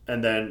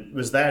 And then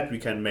with that, we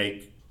can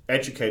make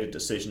educated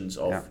decisions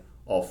of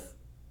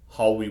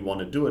how we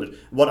want to do it.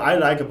 What I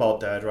like about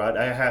that, right?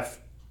 I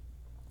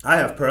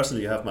have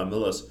personally my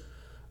millers,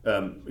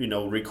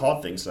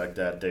 record things like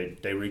that.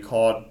 They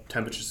record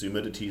temperatures,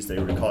 humidities, they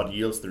record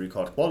yields, they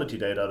record quality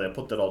data, they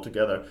put that all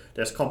together.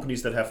 There's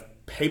companies that have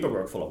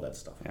paperwork full of that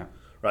stuff,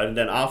 right? And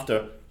then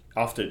after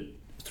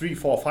 3,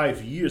 4,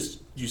 5 years,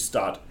 you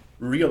start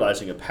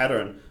realizing a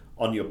pattern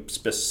on your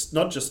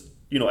not just,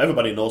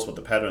 everybody knows what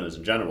the pattern is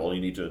in general. You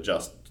need to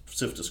adjust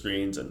sifter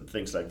screens and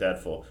things like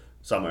that for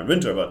summer and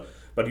winter,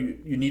 but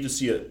you need to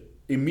see an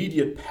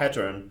immediate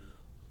pattern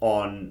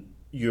on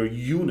your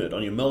unit,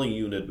 on your milling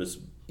unit with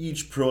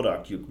each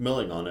product you're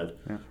milling on it,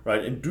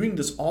 right? And doing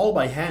this all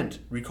by hand,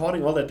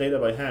 recording all that data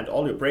by hand,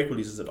 all your break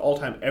releases at all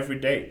time, every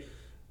day,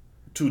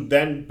 to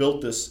then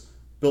build this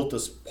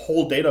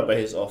whole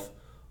database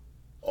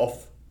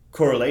of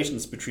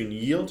correlations between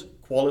yield,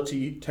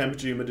 quality,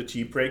 temperature,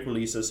 humidity, break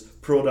releases,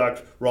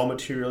 product, raw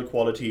material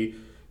quality,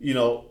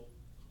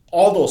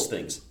 all those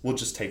things will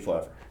just take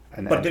forever.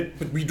 But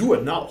we do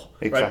it now,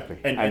 exactly.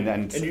 Right?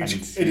 And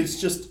it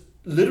is just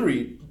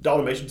literally the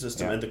automation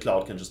system and the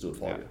cloud can just do it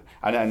for you.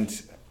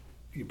 And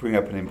you bring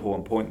up an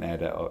important point there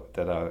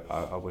that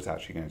I was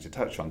actually going to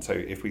touch on. So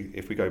if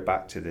we go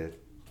back to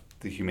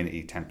the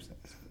humidity temp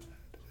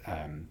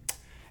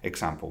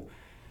example,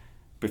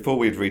 before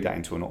we'd read that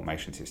into an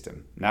automation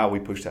system. Now we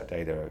push that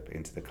data up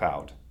into the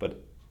cloud.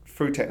 But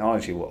through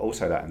technology, what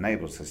also that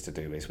enables us to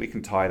do is we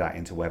can tie that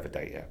into weather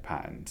data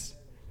patterns.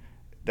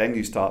 Then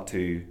you start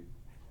to,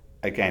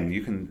 again,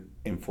 you can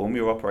inform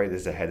your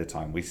operators ahead of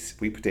time. We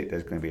predict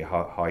there's going to be a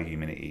high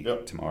humidity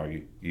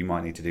tomorrow. You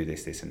might need to do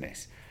this, this, and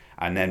this.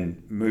 And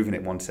then moving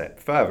it one step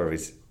further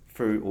is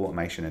through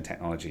automation and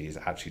technology is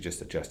actually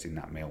just adjusting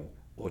that mill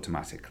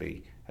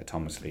automatically,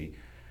 autonomously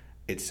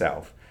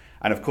itself.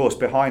 And of course,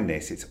 behind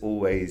this, it's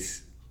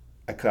always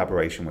a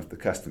collaboration with the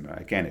customer.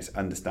 Again, it's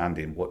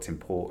understanding what's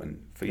important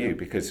for you,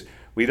 because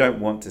we don't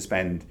want to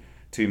spend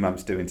 2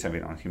 months doing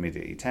something on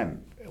humidity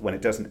temp when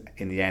it doesn't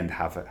in the end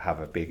have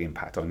a big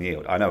impact on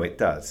yield. I know it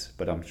does,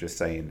 but I'm just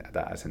saying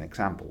that as an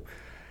example.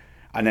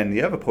 And then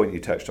the other point you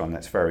touched on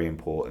that's very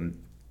important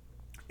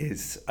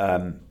is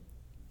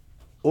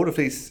all of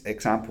these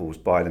examples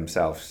by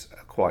themselves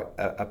are quite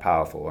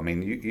powerful. I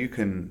mean, you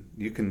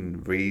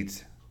can read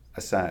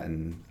a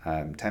certain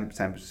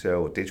temperature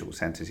or digital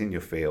sensors in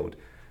your field,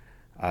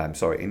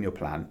 in your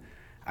plant,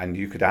 and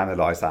you could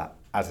analyze that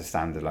as a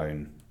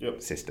standalone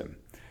system.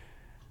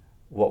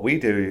 What we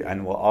do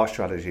and what our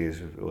strategy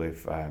is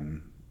with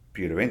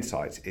Bueller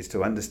Insights is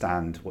to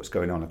understand what's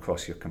going on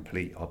across your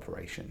complete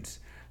operations.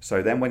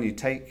 So then when you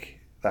take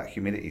that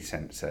humidity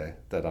sensor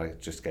that I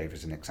just gave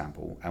as an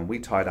example, and we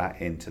tie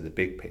that into the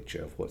big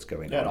picture of what's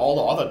going on. And all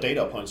the other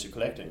data points you're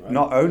collecting, right?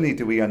 Not only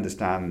do we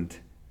understand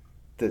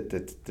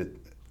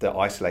the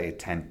isolated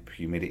temp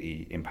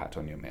humidity impact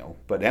on your mill,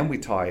 but then we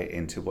tie it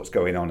into what's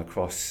going on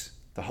across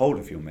the whole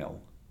of your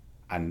mill.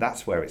 And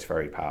that's where it's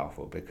very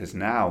powerful, because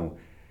now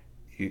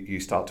you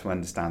start to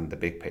understand the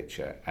big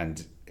picture,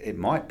 and it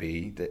might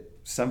be that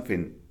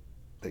something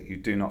that you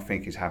do not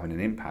think is having an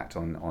impact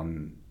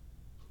on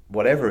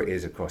whatever it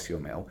is across your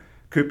mill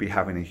could be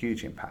having a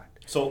huge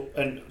impact. So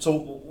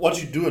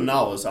what you're doing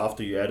now is,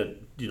 after you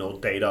added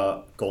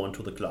data going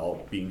to the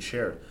cloud being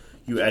shared,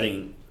 you're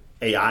adding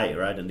AI,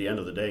 right? In the end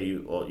of the day,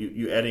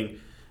 you're adding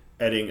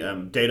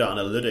data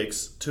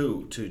analytics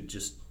to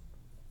just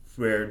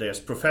where there's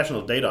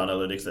professional data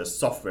analytics, there's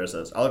software,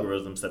 there's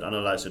algorithms that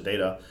analyze your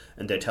data,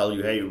 and they tell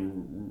you, hey,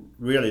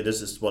 really, this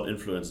is what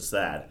influences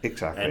that.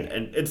 Exactly.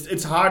 And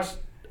it's hard.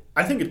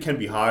 I think it can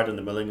be hard in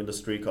the milling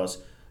industry because,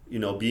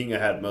 being a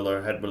head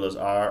millers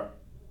are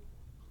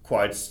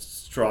quite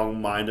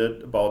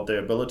strong-minded about their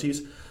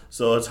abilities.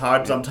 So it's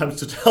hard sometimes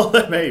to tell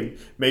them, hey,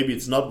 maybe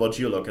it's not what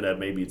you're looking at,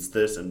 maybe it's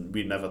this, and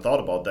we never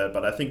thought about that.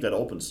 But I think that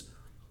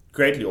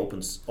greatly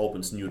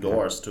opens new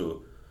doors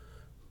to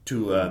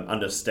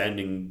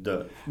understanding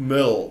the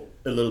mill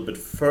a little bit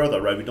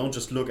further, right? We don't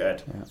just look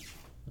at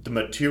the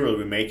material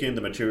we're making,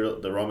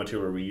 the raw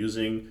material we're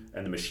using,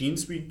 and the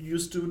machines we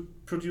use to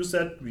produce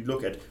that. We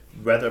look at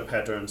weather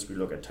patterns, we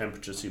look at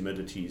temperatures,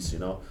 humidities,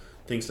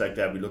 things like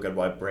that. We look at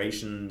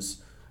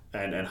vibrations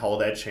and how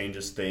that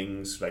changes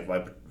things, like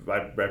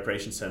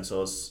vibration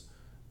sensors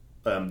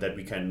that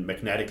we can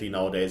magnetically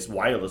nowadays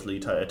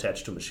wirelessly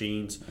attach to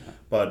machines.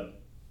 But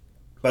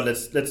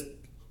let's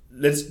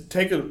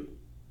take a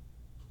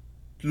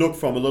look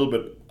from a little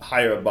bit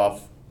higher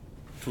above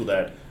to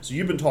that. So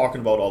you've been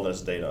talking about all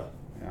this data,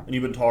 and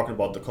you've been talking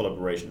about the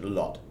collaboration a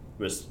lot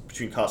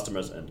between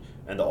customers and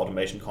the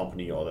automation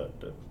company or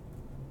the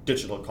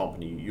digital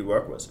company you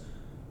work with.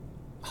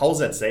 How's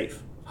that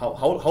safe?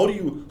 How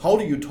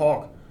do you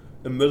talk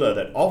a miller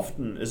that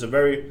often is a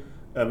very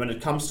when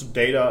it comes to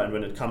data and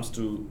when it comes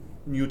to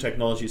new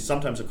technologies,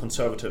 sometimes a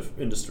conservative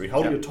industry?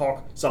 How do you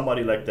talk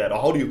somebody like that,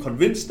 or how do you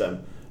convince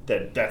them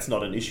that that's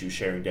not an issue,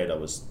 sharing data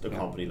with the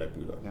company like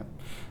Bueller? Yeah.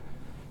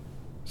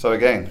 So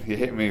again, you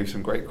hit me with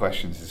some great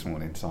questions this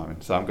morning,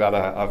 Simon. So I'm glad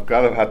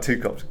I've had 2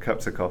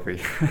 cups of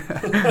coffee.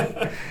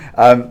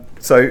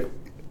 So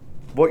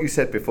what you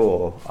said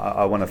before,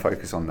 I want to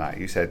focus on that.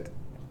 You said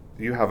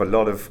you have a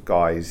lot of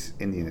guys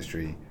in the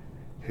industry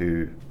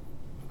who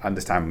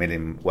understand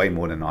milling way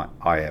more than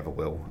I ever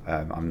will.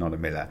 I'm not a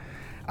miller,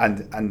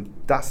 and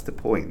that's the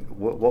point.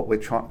 What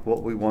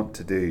we want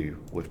to do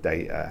with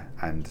data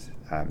and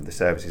the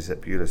services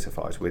that Bueller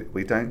supplies,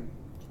 we don't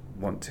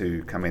want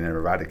to come in and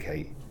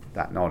eradicate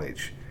that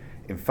knowledge.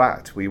 In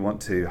fact, we want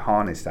to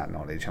harness that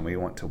knowledge, and we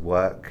want to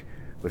work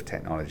with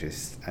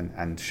technologists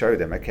and show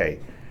them, okay,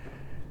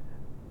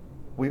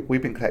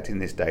 we've been collecting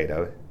this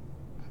data.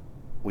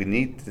 We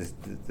need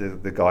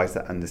the guys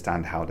that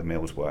understand how the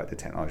mills work, the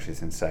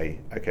technologists, and say,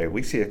 okay,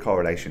 we see a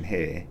correlation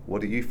here.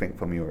 What do you think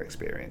from your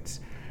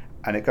experience?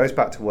 And it goes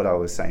back to what I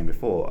was saying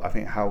before. I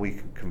think how we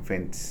can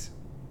convince,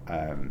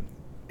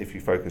 if you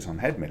focus on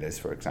head millers,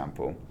 for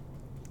example,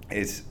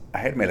 is a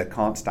head miller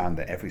can't stand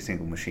at every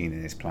single machine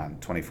in his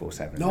plant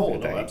 24/7 No, a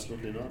day,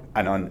 absolutely not.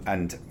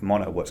 and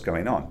monitor what's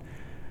going on.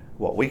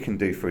 What we can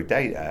do through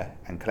data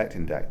and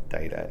collecting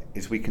data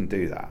is we can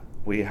do that.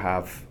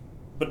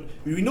 But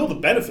we know the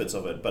benefits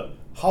of it, but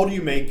how do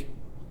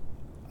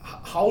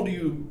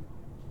you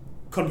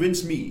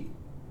convince me?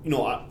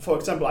 For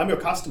example, I'm your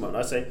customer, and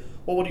I say,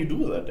 well, what do you do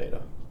with that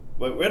data?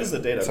 Where does the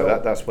data go?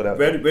 That's what.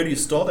 Where do you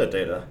store that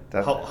data?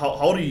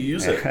 How do you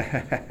use it?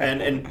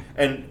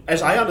 and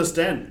as I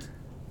understand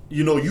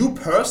you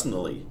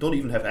personally don't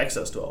even have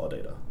access to our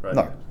data, right?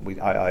 No,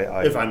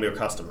 if I'm your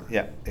customer.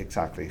 Yeah,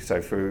 exactly.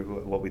 So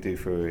through what we do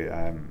through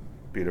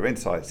Bueller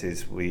Insights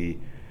is we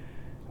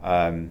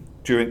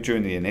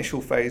during the initial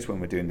phase when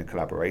we're doing the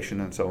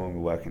collaboration and so on,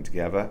 we're working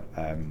together.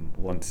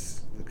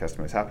 Once the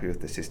customer is happy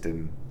with the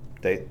system,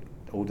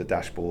 all the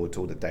dashboards,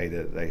 all the data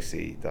that they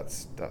see,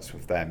 that's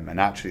with them. And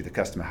actually, the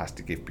customer has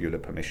to give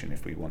Bueller permission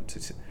if we want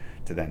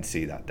to then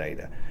see that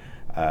data.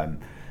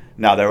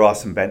 Now, there are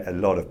a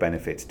lot of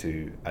benefits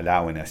to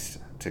allowing us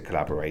to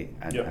collaborate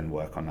and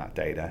work on that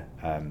data.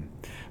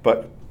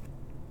 But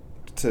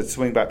to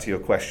swing back to your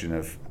question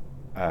of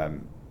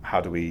how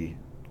do we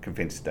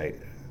convince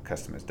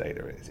customers'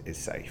 data is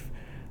safe,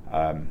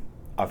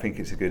 I think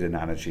it's a good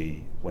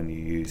analogy when you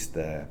use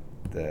the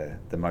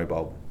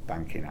mobile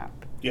banking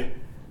app. Yeah.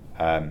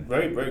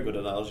 Very, very good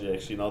analogy,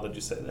 actually, now that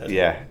you say that.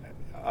 Yeah.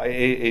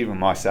 Even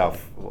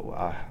myself,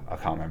 I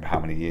can't remember how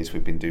many years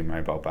we've been doing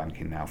mobile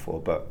banking now for,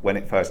 but when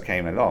it first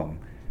came along,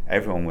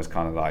 everyone was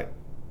kind of like,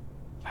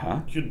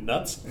 huh? You're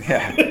nuts?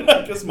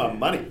 Yeah. Just my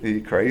money. Are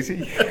you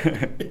crazy?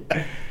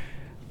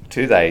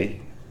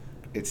 Today,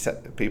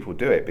 people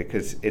do it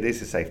because it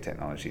is a safe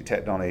technology.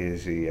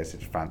 Technology has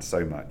advanced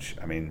so much.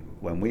 I mean,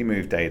 when we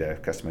move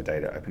customer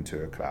data up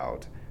into a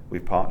cloud,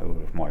 we've partnered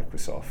with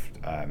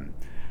Microsoft.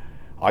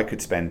 I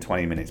could spend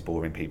 20 minutes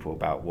boring people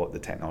about what the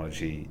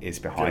technology is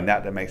behind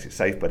that makes it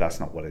safe, but that's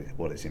not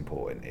what is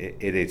important.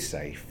 It is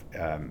safe.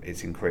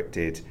 It's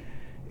encrypted.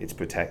 It's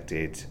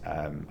protected.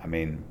 I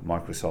mean,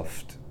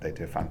 Microsoft, they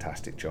do a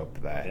fantastic job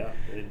there.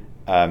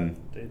 Yeah,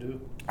 they do.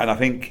 And I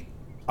think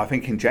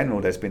in general,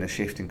 there's been a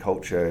shift in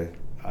culture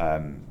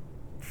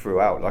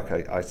throughout.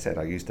 Like I said,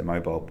 I used the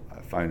mobile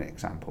phone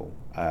example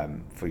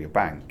for your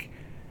bank.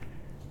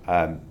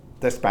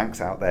 There's banks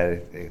out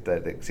there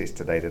that exist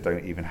today that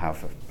don't even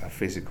have a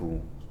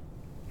physical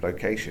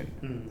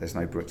location. There's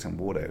no bricks and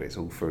mortar. It's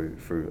all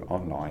through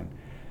online.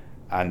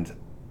 And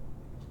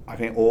I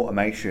think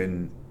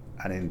automation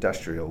and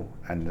industrial,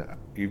 and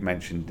you've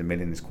mentioned the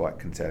milling is quite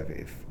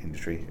conservative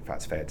industry, if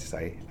that's fair to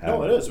say.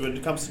 No, it is when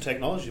it comes to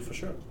technology, for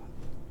sure.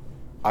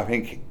 I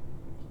think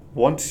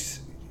once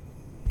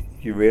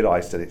you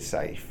realise that it's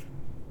safe,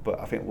 but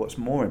I think what's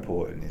more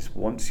important is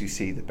once you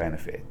see the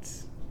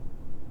benefits,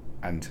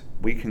 and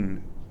we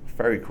can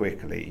very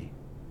quickly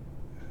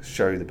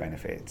show the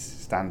benefits,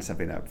 stand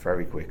something up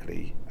very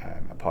quickly,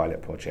 a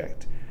pilot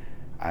project,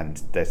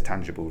 and there's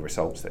tangible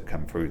results that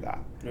come through that.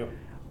 Yeah.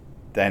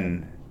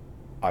 Then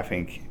I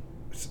think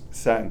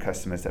certain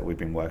customers that we've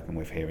been working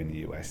with here in the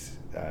US,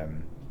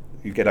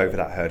 you get over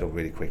that hurdle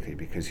really quickly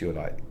because you're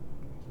like,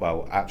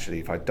 well, actually,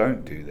 if I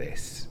don't do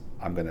this,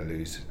 I'm going to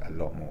lose a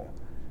lot more.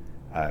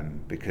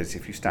 Because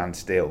if you stand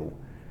still,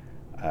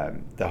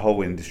 the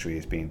whole industry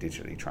is being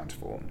digitally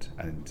transformed,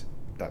 and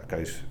that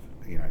goes,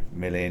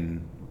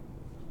 milling,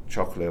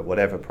 chocolate,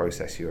 whatever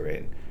process you're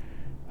in.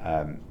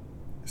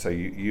 So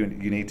you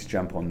need to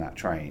jump on that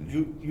train.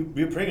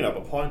 You're bringing up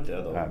a point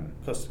there, though,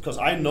 because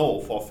I know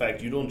for a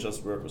fact you don't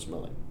just work with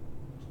milling.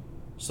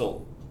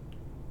 So,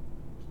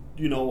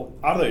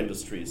 other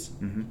industries,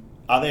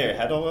 are they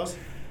ahead of us?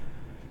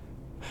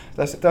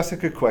 That's a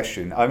good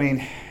question. I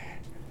mean,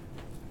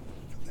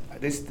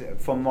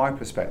 from my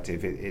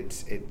perspective,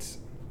 it's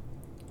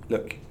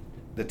look,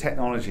 the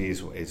technology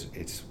is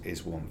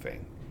one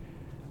thing,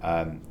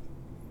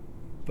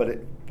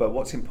 but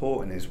what's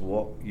important is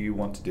what you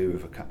want to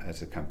do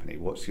as a company.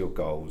 What's your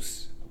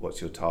goals? What's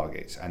your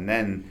targets? And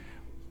then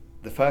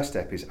the first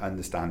step is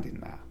understanding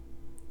that,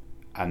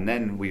 and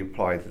then we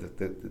apply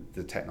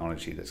the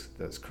technology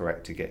that's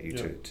correct to get you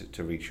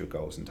to reach your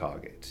goals and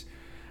targets.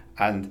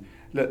 And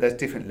look, there's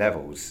different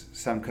levels.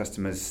 Some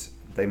customers,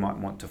 they might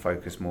want to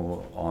focus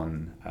more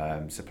on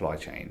supply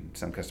chain.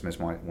 Some customers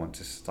might want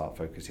to start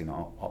focusing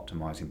on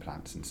optimizing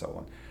plants and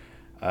so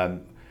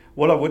on.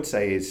 What I would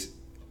say is,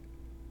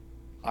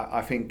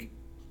 I think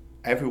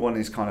everyone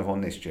is kind of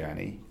on this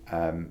journey.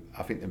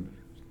 I think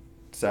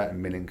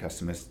certain milling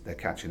customers, they're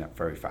catching up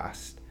very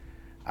fast.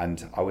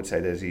 And I would say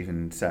there's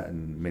even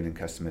certain milling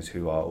customers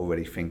who are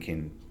already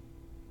thinking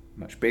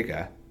much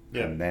bigger.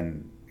 Yeah. And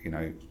then,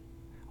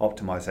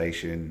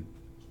 optimization,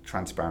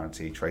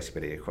 transparency,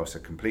 traceability across a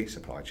complete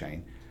supply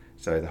chain.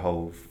 So the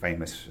whole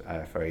famous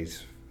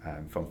phrase,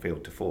 from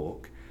field to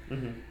fork.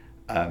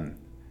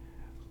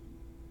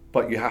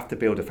 But you have to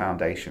build a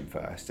foundation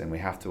first, and we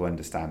have to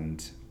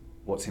understand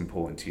what's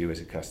important to you as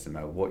a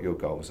customer, what your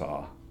goals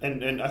are.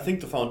 And I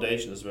think the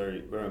foundation is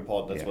very, very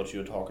important. That's what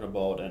you're talking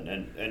about.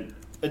 And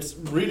it's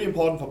really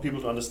important for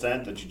people to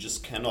understand that you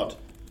just cannot...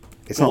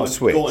 It's not a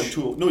switch.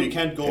 You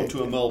can't go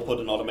into a mill, put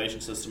an automation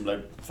system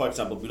like, for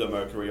example, Bueller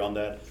Mercury on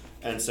that,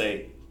 and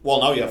say, well,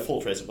 now you have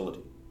full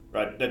traceability,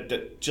 right?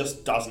 That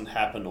just doesn't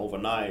happen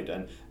overnight.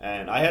 And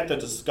I had that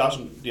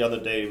discussion the other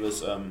day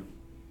with,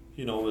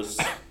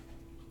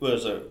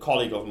 was a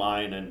colleague of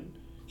mine, and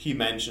he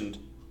mentioned,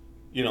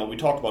 we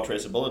talked about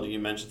traceability. He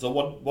mentioned, so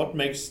what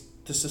makes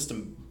the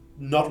system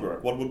not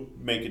work? What would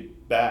make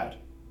it bad?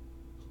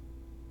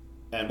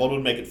 And what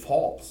would make it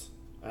false?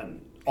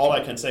 And all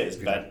I can say is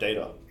bad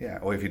data. Yeah,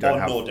 or if you don't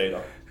have no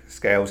data.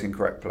 scales in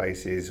correct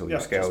places, or your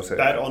scales just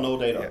bad or no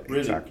data. Yeah, really,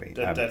 exactly.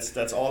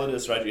 That's all it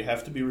is, right? You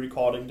have to be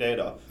recording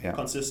data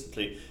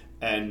consistently,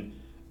 and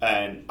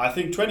I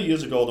think 20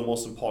 years ago the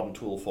most important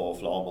tool for a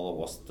flour miller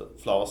was the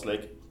flour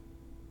slick,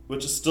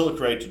 which is still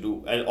great to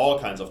do and all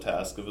kinds of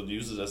tasks. If it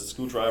uses as a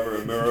screwdriver,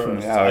 a mirror,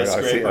 a ice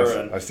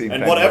scraper,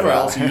 and whatever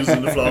else you use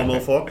in the flour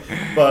mill for.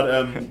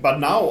 But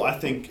now I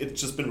think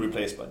it's just been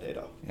replaced by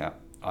data. Yeah,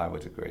 I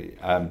would agree.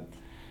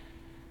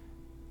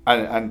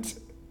 And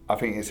I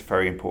think it's a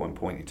very important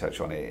point you touch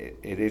on. It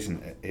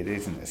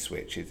isn't a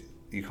switch.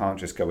 You can't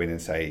just go in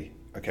and say,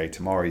 okay,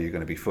 tomorrow you're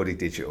going to be fully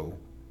digital,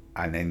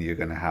 and then you're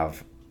going to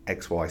have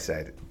X, Y, Z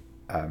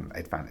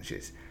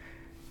advantages.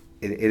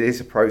 It is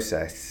a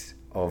process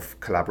of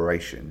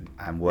collaboration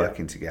and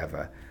working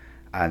together,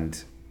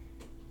 and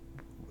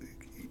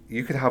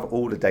you could have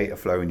all the data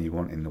flowing you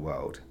want in the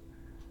world,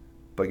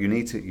 but you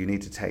need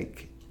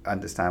to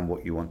understand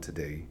what you want to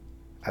do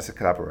as a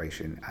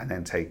collaboration, and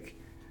then take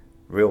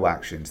real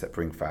actions that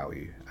bring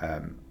value,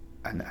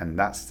 and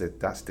that's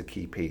the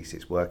key piece.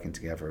 It's working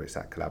together. It's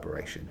that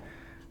collaboration.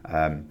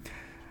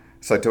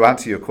 So to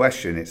answer your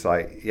question, it's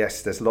like,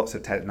 yes, there's lots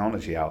of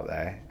technology out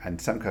there,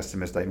 and some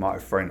customers, they might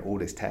have thrown all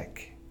this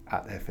tech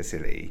at their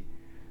facility,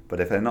 but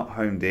if they're not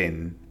honed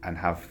in and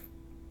have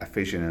a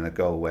vision and a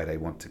goal where they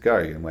want to go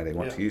and where they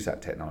want to use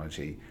that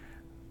technology,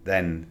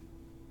 then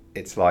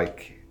it's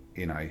like,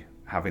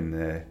 having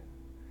the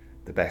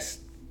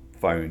best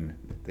phone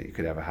that you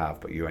could ever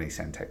have, but you only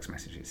send text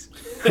messages.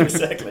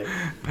 Exactly.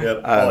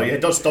 Yeah. You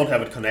just don't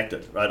have it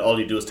connected, right? All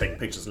you do is take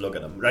pictures and look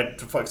at them,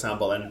 right? For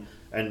example,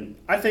 and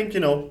I think,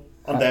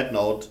 on that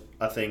note,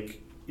 I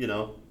think,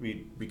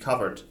 we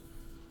covered.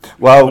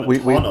 Well, we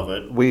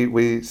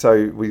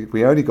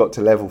only got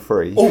to level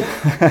 3. Oh,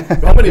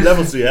 how many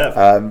levels do you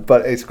have?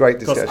 But it's great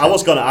discussion. Because I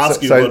was going to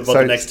ask you what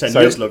the next 10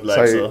 years look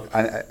like.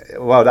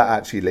 Well, that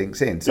actually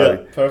links in. So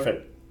yeah,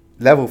 perfect.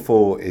 Level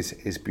 4 is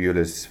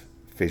Bueller's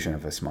vision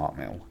of a smart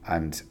mill,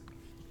 and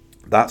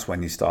that's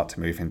when you start to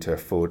move into a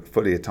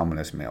fully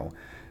autonomous mill.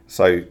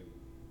 So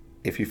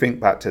if you think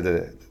back to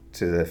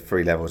the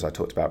 3 levels I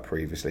talked about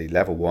previously,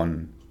 level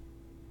 1,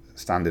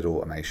 standard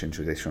automation,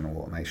 traditional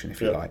automation,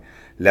 if you like.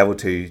 Level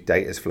 2,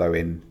 data's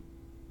flowing.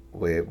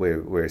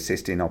 We're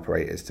assisting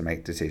operators to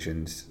make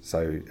decisions.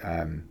 So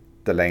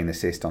the lane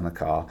assist on the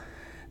car.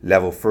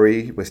 Level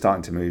 3, we're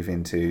starting to move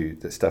into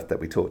the stuff that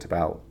we talked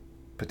about,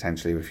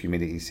 potentially with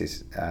humidity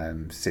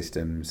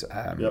systems,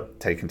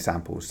 taking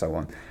samples, so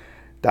on.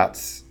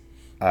 That's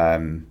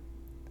the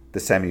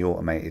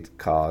semi-automated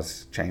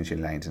cars,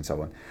 changing lanes and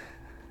so on.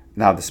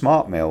 Now the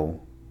smart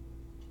mill,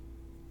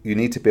 you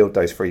need to build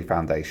those 3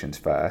 foundations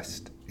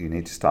first. You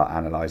need to start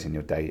analysing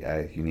your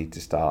data. You need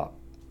to start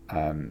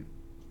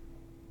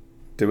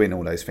doing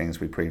all those things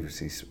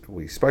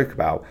we spoke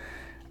about.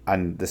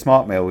 And the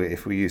smart mill,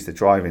 if we use the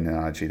driving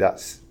analogy,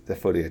 that's the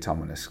fully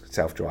autonomous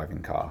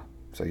self-driving car.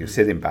 So you're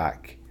sitting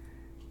back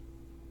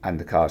and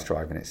the car's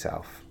driving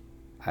itself.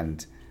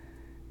 And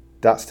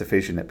that's the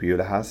vision that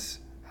Bueller has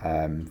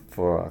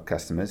for our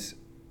customers.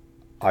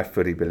 I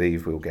fully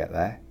believe we'll get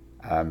there.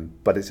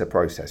 But it's a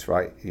process,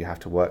 right? You have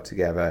to work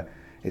together.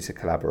 It's a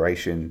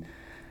collaboration.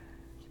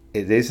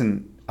 It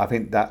isn't, I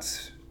think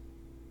that's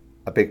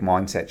a big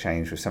mindset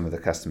change with some of the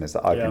customers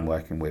that I've been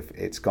working with.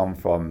 It's gone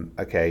from,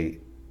 okay,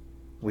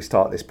 we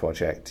start this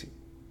project,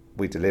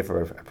 we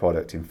deliver a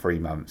product in 3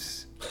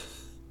 months.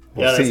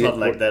 It's not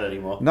like that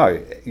anymore.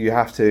 No, you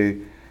have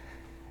to,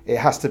 it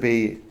has to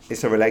be,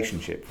 it's a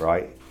relationship,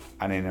 right?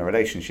 And in a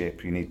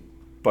relationship, you need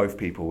both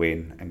people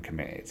in and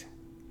committed.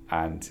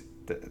 And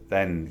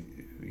then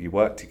you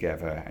work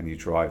together and you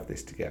drive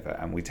this together,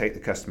 and we take the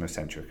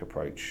customer-centric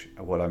approach.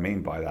 And what I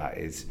mean by that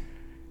is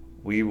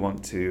we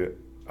want to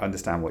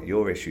understand what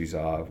your issues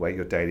are, where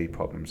your daily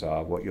problems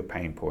are, what your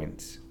pain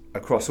points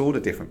across all the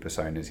different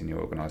personas in your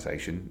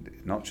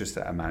organisation, not just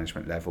at a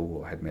management level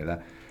or head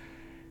miller.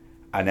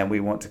 And then we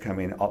want to come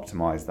in,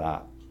 optimise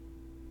that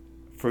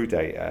through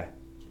data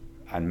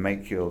and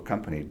make your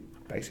company,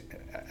 basically,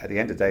 at the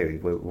end of the day,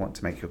 we want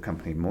to make your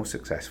company more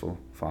successful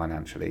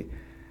financially.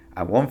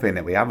 And one thing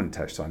that we haven't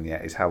touched on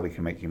yet is how we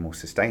can make you more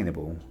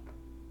sustainable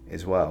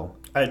as well.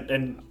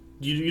 And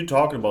you're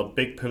talking about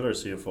big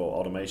pillars here for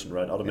automation,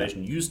 right?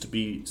 Automation used to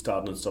be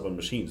starting and stopping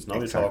machines. Now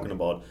you're talking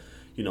about,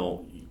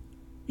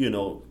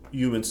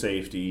 human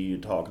safety. You're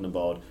talking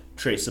about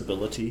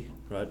traceability,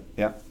 right?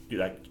 Yeah. You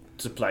like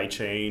supply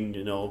chain,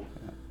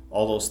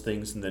 all those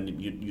things, and then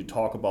you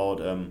talk about,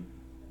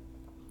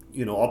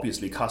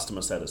 obviously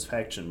customer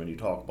satisfaction. When you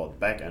talk about the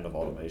back end of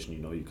automation,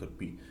 you could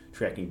be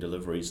tracking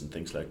deliveries and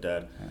things like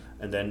that. Yeah.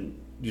 And then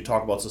you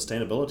talk about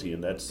sustainability,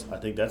 and I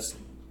think that's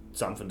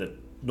something that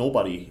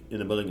nobody in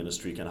the milling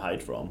industry can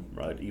hide from,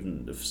 right?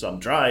 Even if some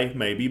try,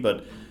 maybe,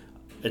 but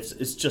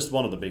it's just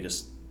one of the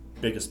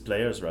biggest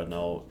players right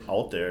now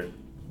out there.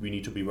 We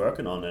need to be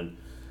working on,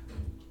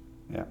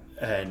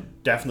 and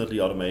definitely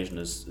automation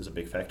is a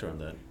big factor in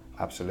that.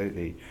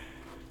 Absolutely.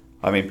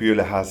 I mean,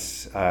 Bueller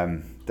has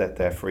that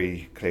their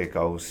 3 clear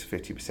goals: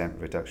 50%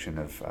 reduction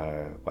of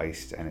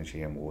waste,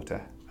 energy, and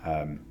water.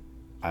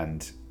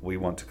 and we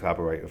want to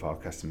collaborate with our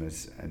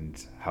customers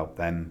and help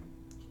them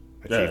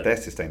achieve their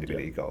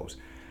sustainability goals.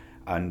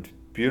 And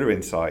Bueller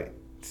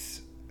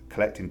Insights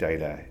collecting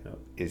data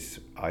is,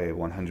 I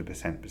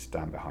 100%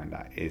 stand behind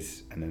that,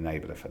 is an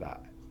enabler for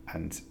that.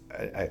 And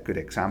a good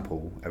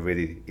example, a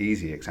really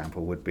easy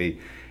example, would be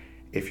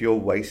if you're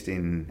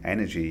wasting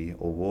energy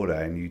or water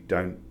and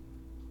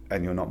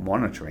you're not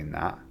monitoring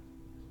that,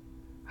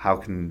 how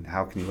can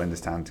you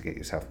understand to get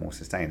yourself more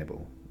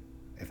sustainable,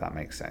 if that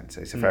makes sense?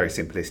 It's a very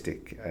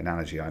simplistic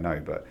analogy, I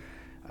know, but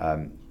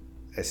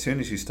as soon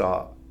as you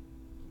start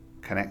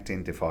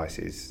connecting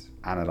devices,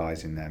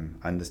 analysing them,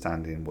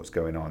 understanding what's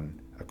going on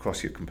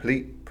across your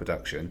complete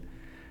production,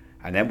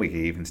 and then we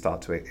can even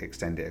start to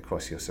extend it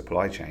across your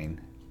supply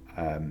chain,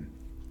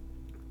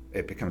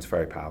 it becomes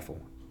very powerful.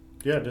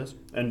 Yeah, it does.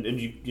 And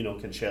you know,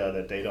 can share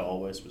that data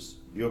always with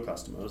your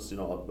customers. You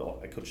know,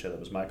 I could share that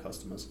with my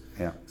customers.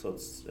 Yeah. So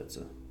it's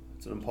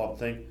an important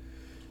thing.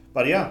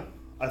 But yeah,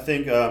 I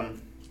think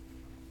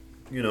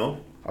you know,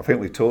 I think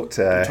we talked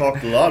a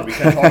lot. We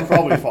can talk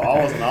probably for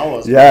hours and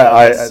hours.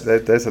 Yeah,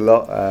 there's a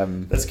lot.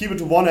 Let's keep it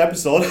to one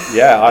episode.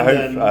 Yeah, I hope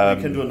then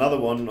we can do another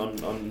one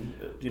on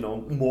you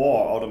know,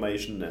 more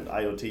automation and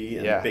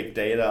IoT and big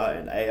data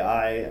and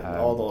AI and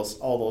all those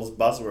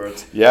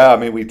buzzwords. Yeah, I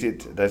mean, we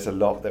did. There's a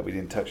lot that we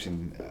didn't touch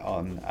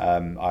on.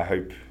 I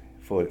hope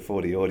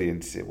for the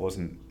audience it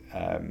wasn't.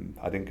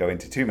 I didn't go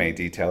into too many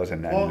details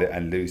and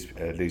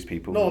lose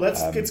people. No,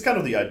 it's kind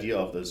of the idea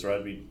of this,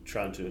 right? We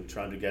trying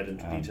to get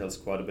into details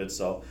quite a bit.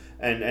 So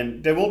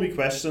and there will be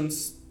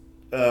questions.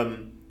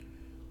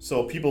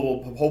 So people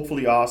will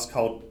hopefully ask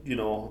how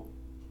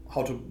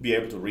to be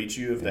able to reach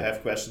you if they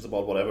have questions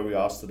about whatever we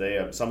asked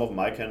today. Some of them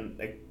I can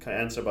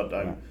answer, but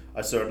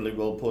I certainly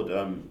will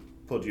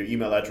put your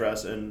email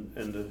address in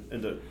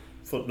the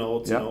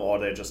footnotes, you know, or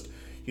they just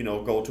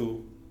go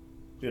to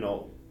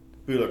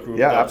BuellerGroup.com.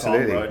 Yeah,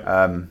 absolutely.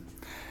 Right?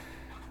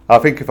 I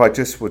think if I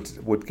just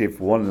would give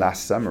one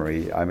last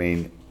summary, I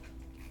mean,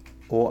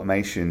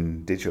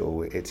 automation,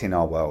 digital, it's in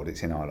our world,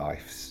 it's in our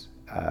lives,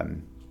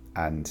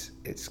 and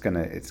it's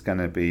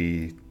gonna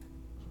be.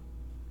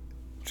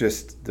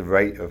 Just the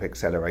rate of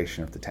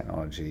acceleration of the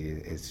technology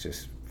is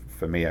just,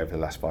 for me, over the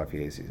last 5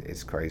 years,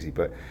 it's crazy.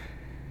 But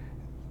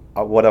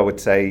what I would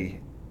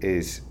say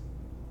is,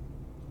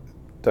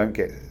 don't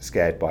get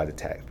scared by the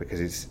tech,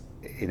 because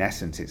in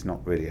essence, it's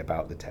not really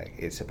about the tech.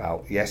 It's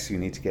about, yes, you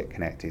need to get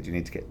connected, you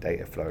need to get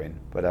data flowing.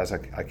 But as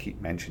I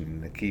keep mentioning,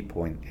 the key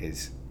point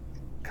is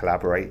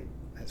collaborate.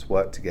 Let's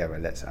work together.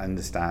 Let's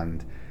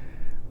understand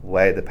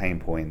where the pain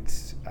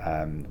points,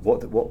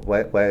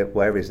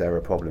 where is there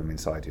a problem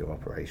inside your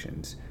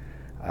operations?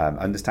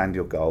 Understand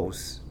your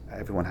goals.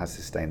 Everyone has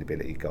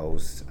sustainability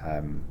goals.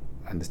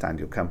 Understand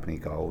your company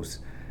goals,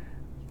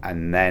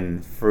 and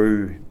then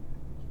through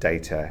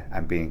data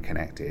and being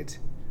connected,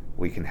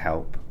 we can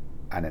help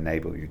and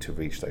enable you to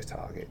reach those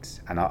targets.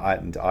 And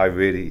I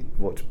really,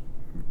 what's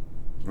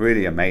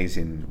really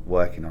amazing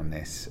working on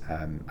this,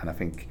 and I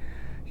think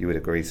you would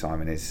agree,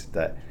 Simon, is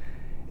that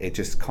it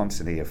just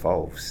constantly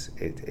evolves.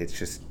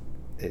 It's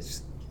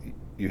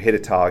you hit a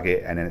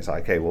target and then it's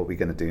like, okay, what are we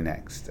going to do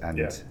next? And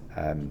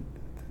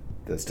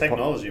it's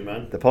technology,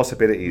 man. The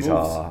possibilities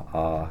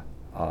are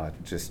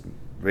just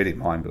really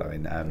mind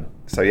blowing.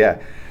 So yeah,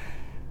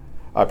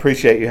 I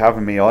appreciate you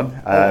having me on.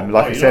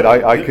 Like I said,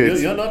 I could.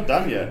 You're not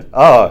done yet.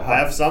 Oh, I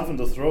have something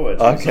to throw at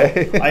you.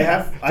 Okay.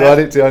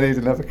 So do I need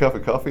another cup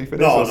of coffee for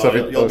this? No,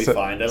 you'll be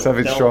fine.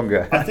 Something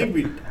stronger. I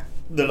think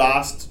the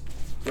last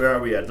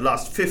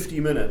 50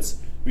 minutes.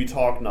 We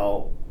talk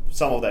now.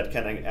 Some of that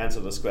can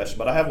answer this question,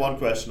 but I have one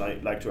question I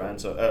like to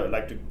answer.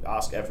 Like to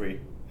ask every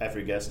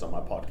guest on my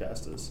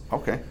podcast is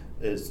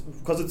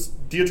because it's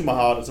dear to my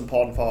heart. It's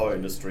important for our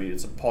industry.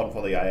 It's important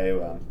for the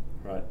IAOM,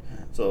 right?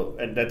 So,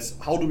 and that's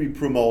how do we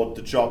promote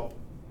the job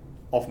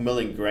of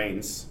milling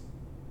grains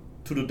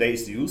to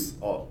today's youth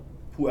or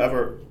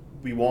whoever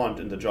we want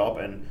in the job,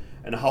 and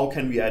how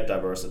can we add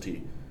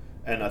diversity?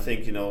 And I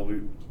think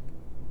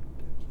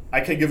I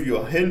can give you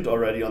a hint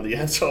already on the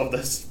answer of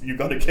this you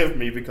got to give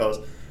me, because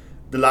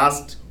the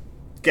last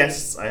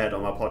guests I had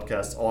on my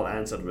podcast all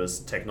answered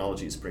with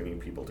technology is bringing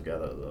people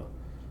together. Though.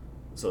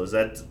 So is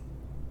that,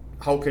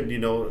 how can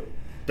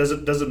does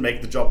it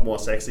make the job more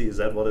sexy? Is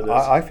that what it is?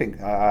 I think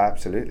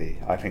absolutely.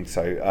 I think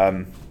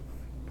so.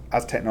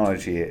 As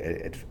technology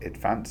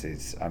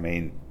advances, I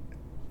mean,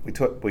 we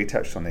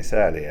touched on this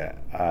earlier,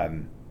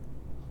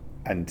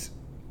 and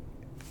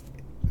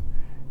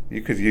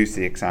you could use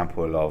the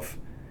example of,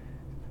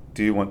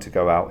 do you want to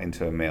go out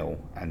into a mill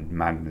and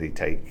manually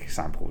take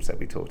samples that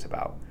we talked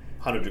about?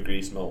 100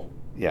 degrees mill.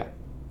 Yeah.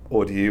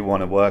 Or do you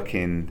want to work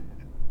in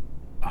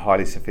a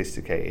highly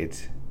sophisticated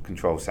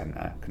control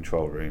center,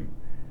 control room,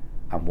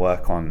 and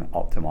work on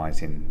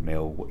optimizing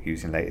mill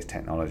using latest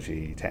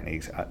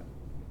techniques?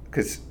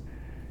 Because,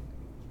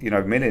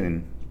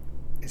 milling,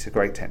 it's a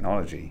great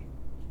technology.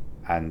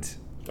 And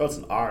it's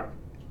an art.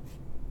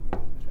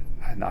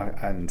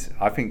 And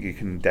I think you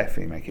can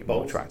definitely make it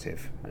more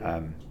attractive.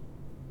 Yeah.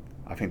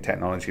 I think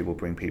technology will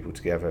bring people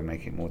together and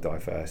make it more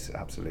diverse.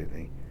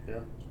 Absolutely.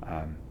 Yeah.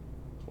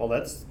 Well,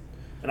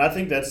 And I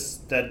think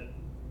that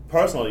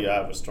personally I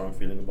have a strong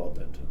feeling about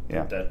that.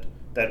 Yeah.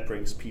 That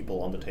brings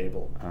people on the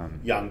table.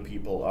 Young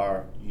people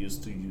are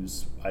used to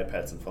use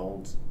iPads and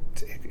phones.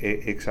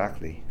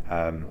 Exactly.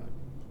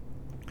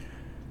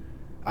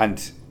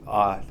 And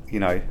you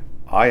know,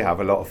 I have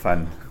a lot of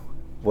fun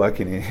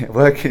working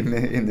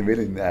in the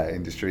milling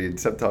industry, and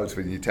sometimes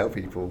when you tell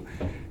people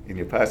in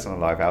your personal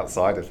life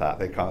outside of that,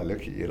 they kind of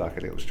look at you like a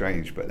little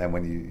strange. But then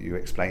when you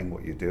explain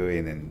what you're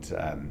doing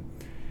and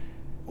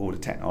all the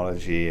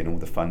technology and all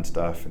the fun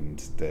stuff and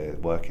the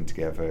working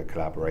together,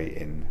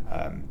 collaborating,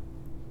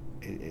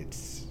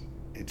 it's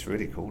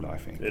really cool. I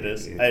think it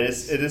is.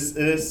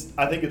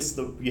 I think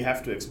you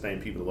have to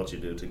explain people what you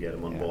do to get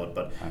them on board.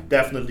 But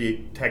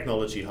definitely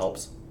technology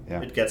helps.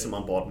 Yeah. It gets them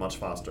on board much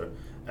faster.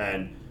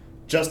 And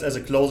just as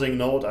a closing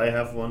note, I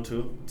have one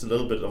too. It's a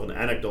little bit of an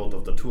anecdote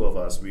of the two of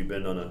us. We've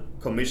been on a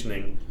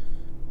commissioning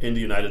in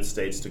the United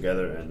States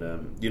together,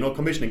 and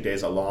commissioning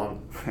days are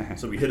long.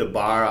 So we hit a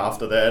bar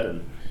after that,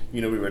 and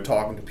we were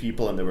talking to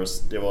people, and we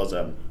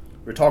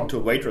were talking to a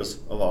waitress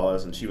of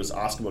ours, and she was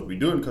asking what we're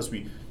doing because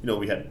we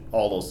had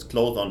all those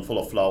clothes on full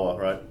of flour,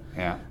 right?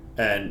 Yeah.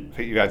 And I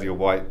think you had your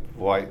white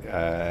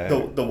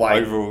the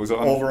white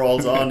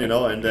overalls on,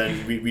 and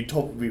then we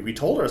told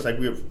her, it's like,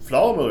 we're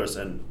flour millers,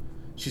 and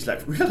she's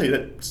like, really?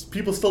 That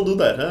people still do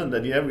that, huh? And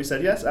then we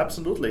said yes,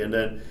 absolutely. And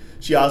then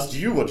she asked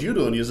you what you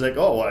do, and you was like,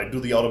 oh, I do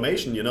the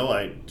automation.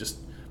 I just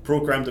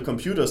program the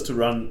computers to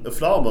run a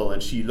flour mill.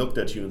 And she looked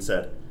at you and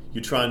said,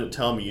 you're trying to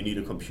tell me you need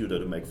a computer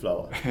to make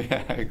flour?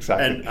 Yeah,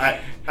 exactly.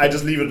 And I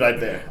just leave it right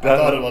there. I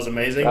thought it was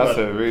amazing. That's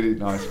a really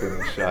nice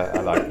finish.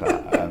 I like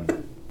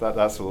that.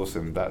 That's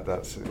awesome.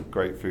 That's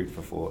great food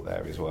for thought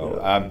there as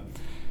well.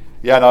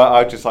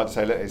 I'd just like to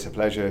say, look, it's a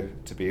pleasure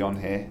to be on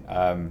here.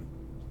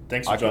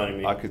 Thanks for joining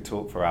me. I could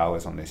talk for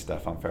hours on this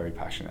stuff. I'm very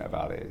passionate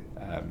about it.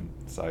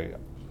 So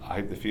I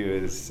hope the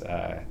viewers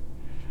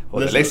or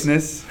the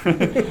listeners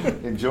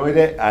enjoyed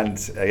it. And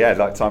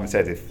like Simon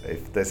said,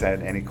 if there's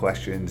any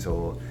questions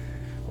or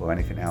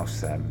anything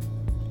else,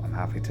 I'm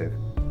happy to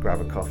grab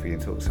a coffee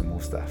and talk some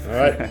more stuff. All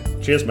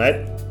right. Cheers,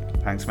 mate.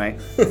 Thanks, mate.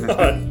 All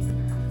right.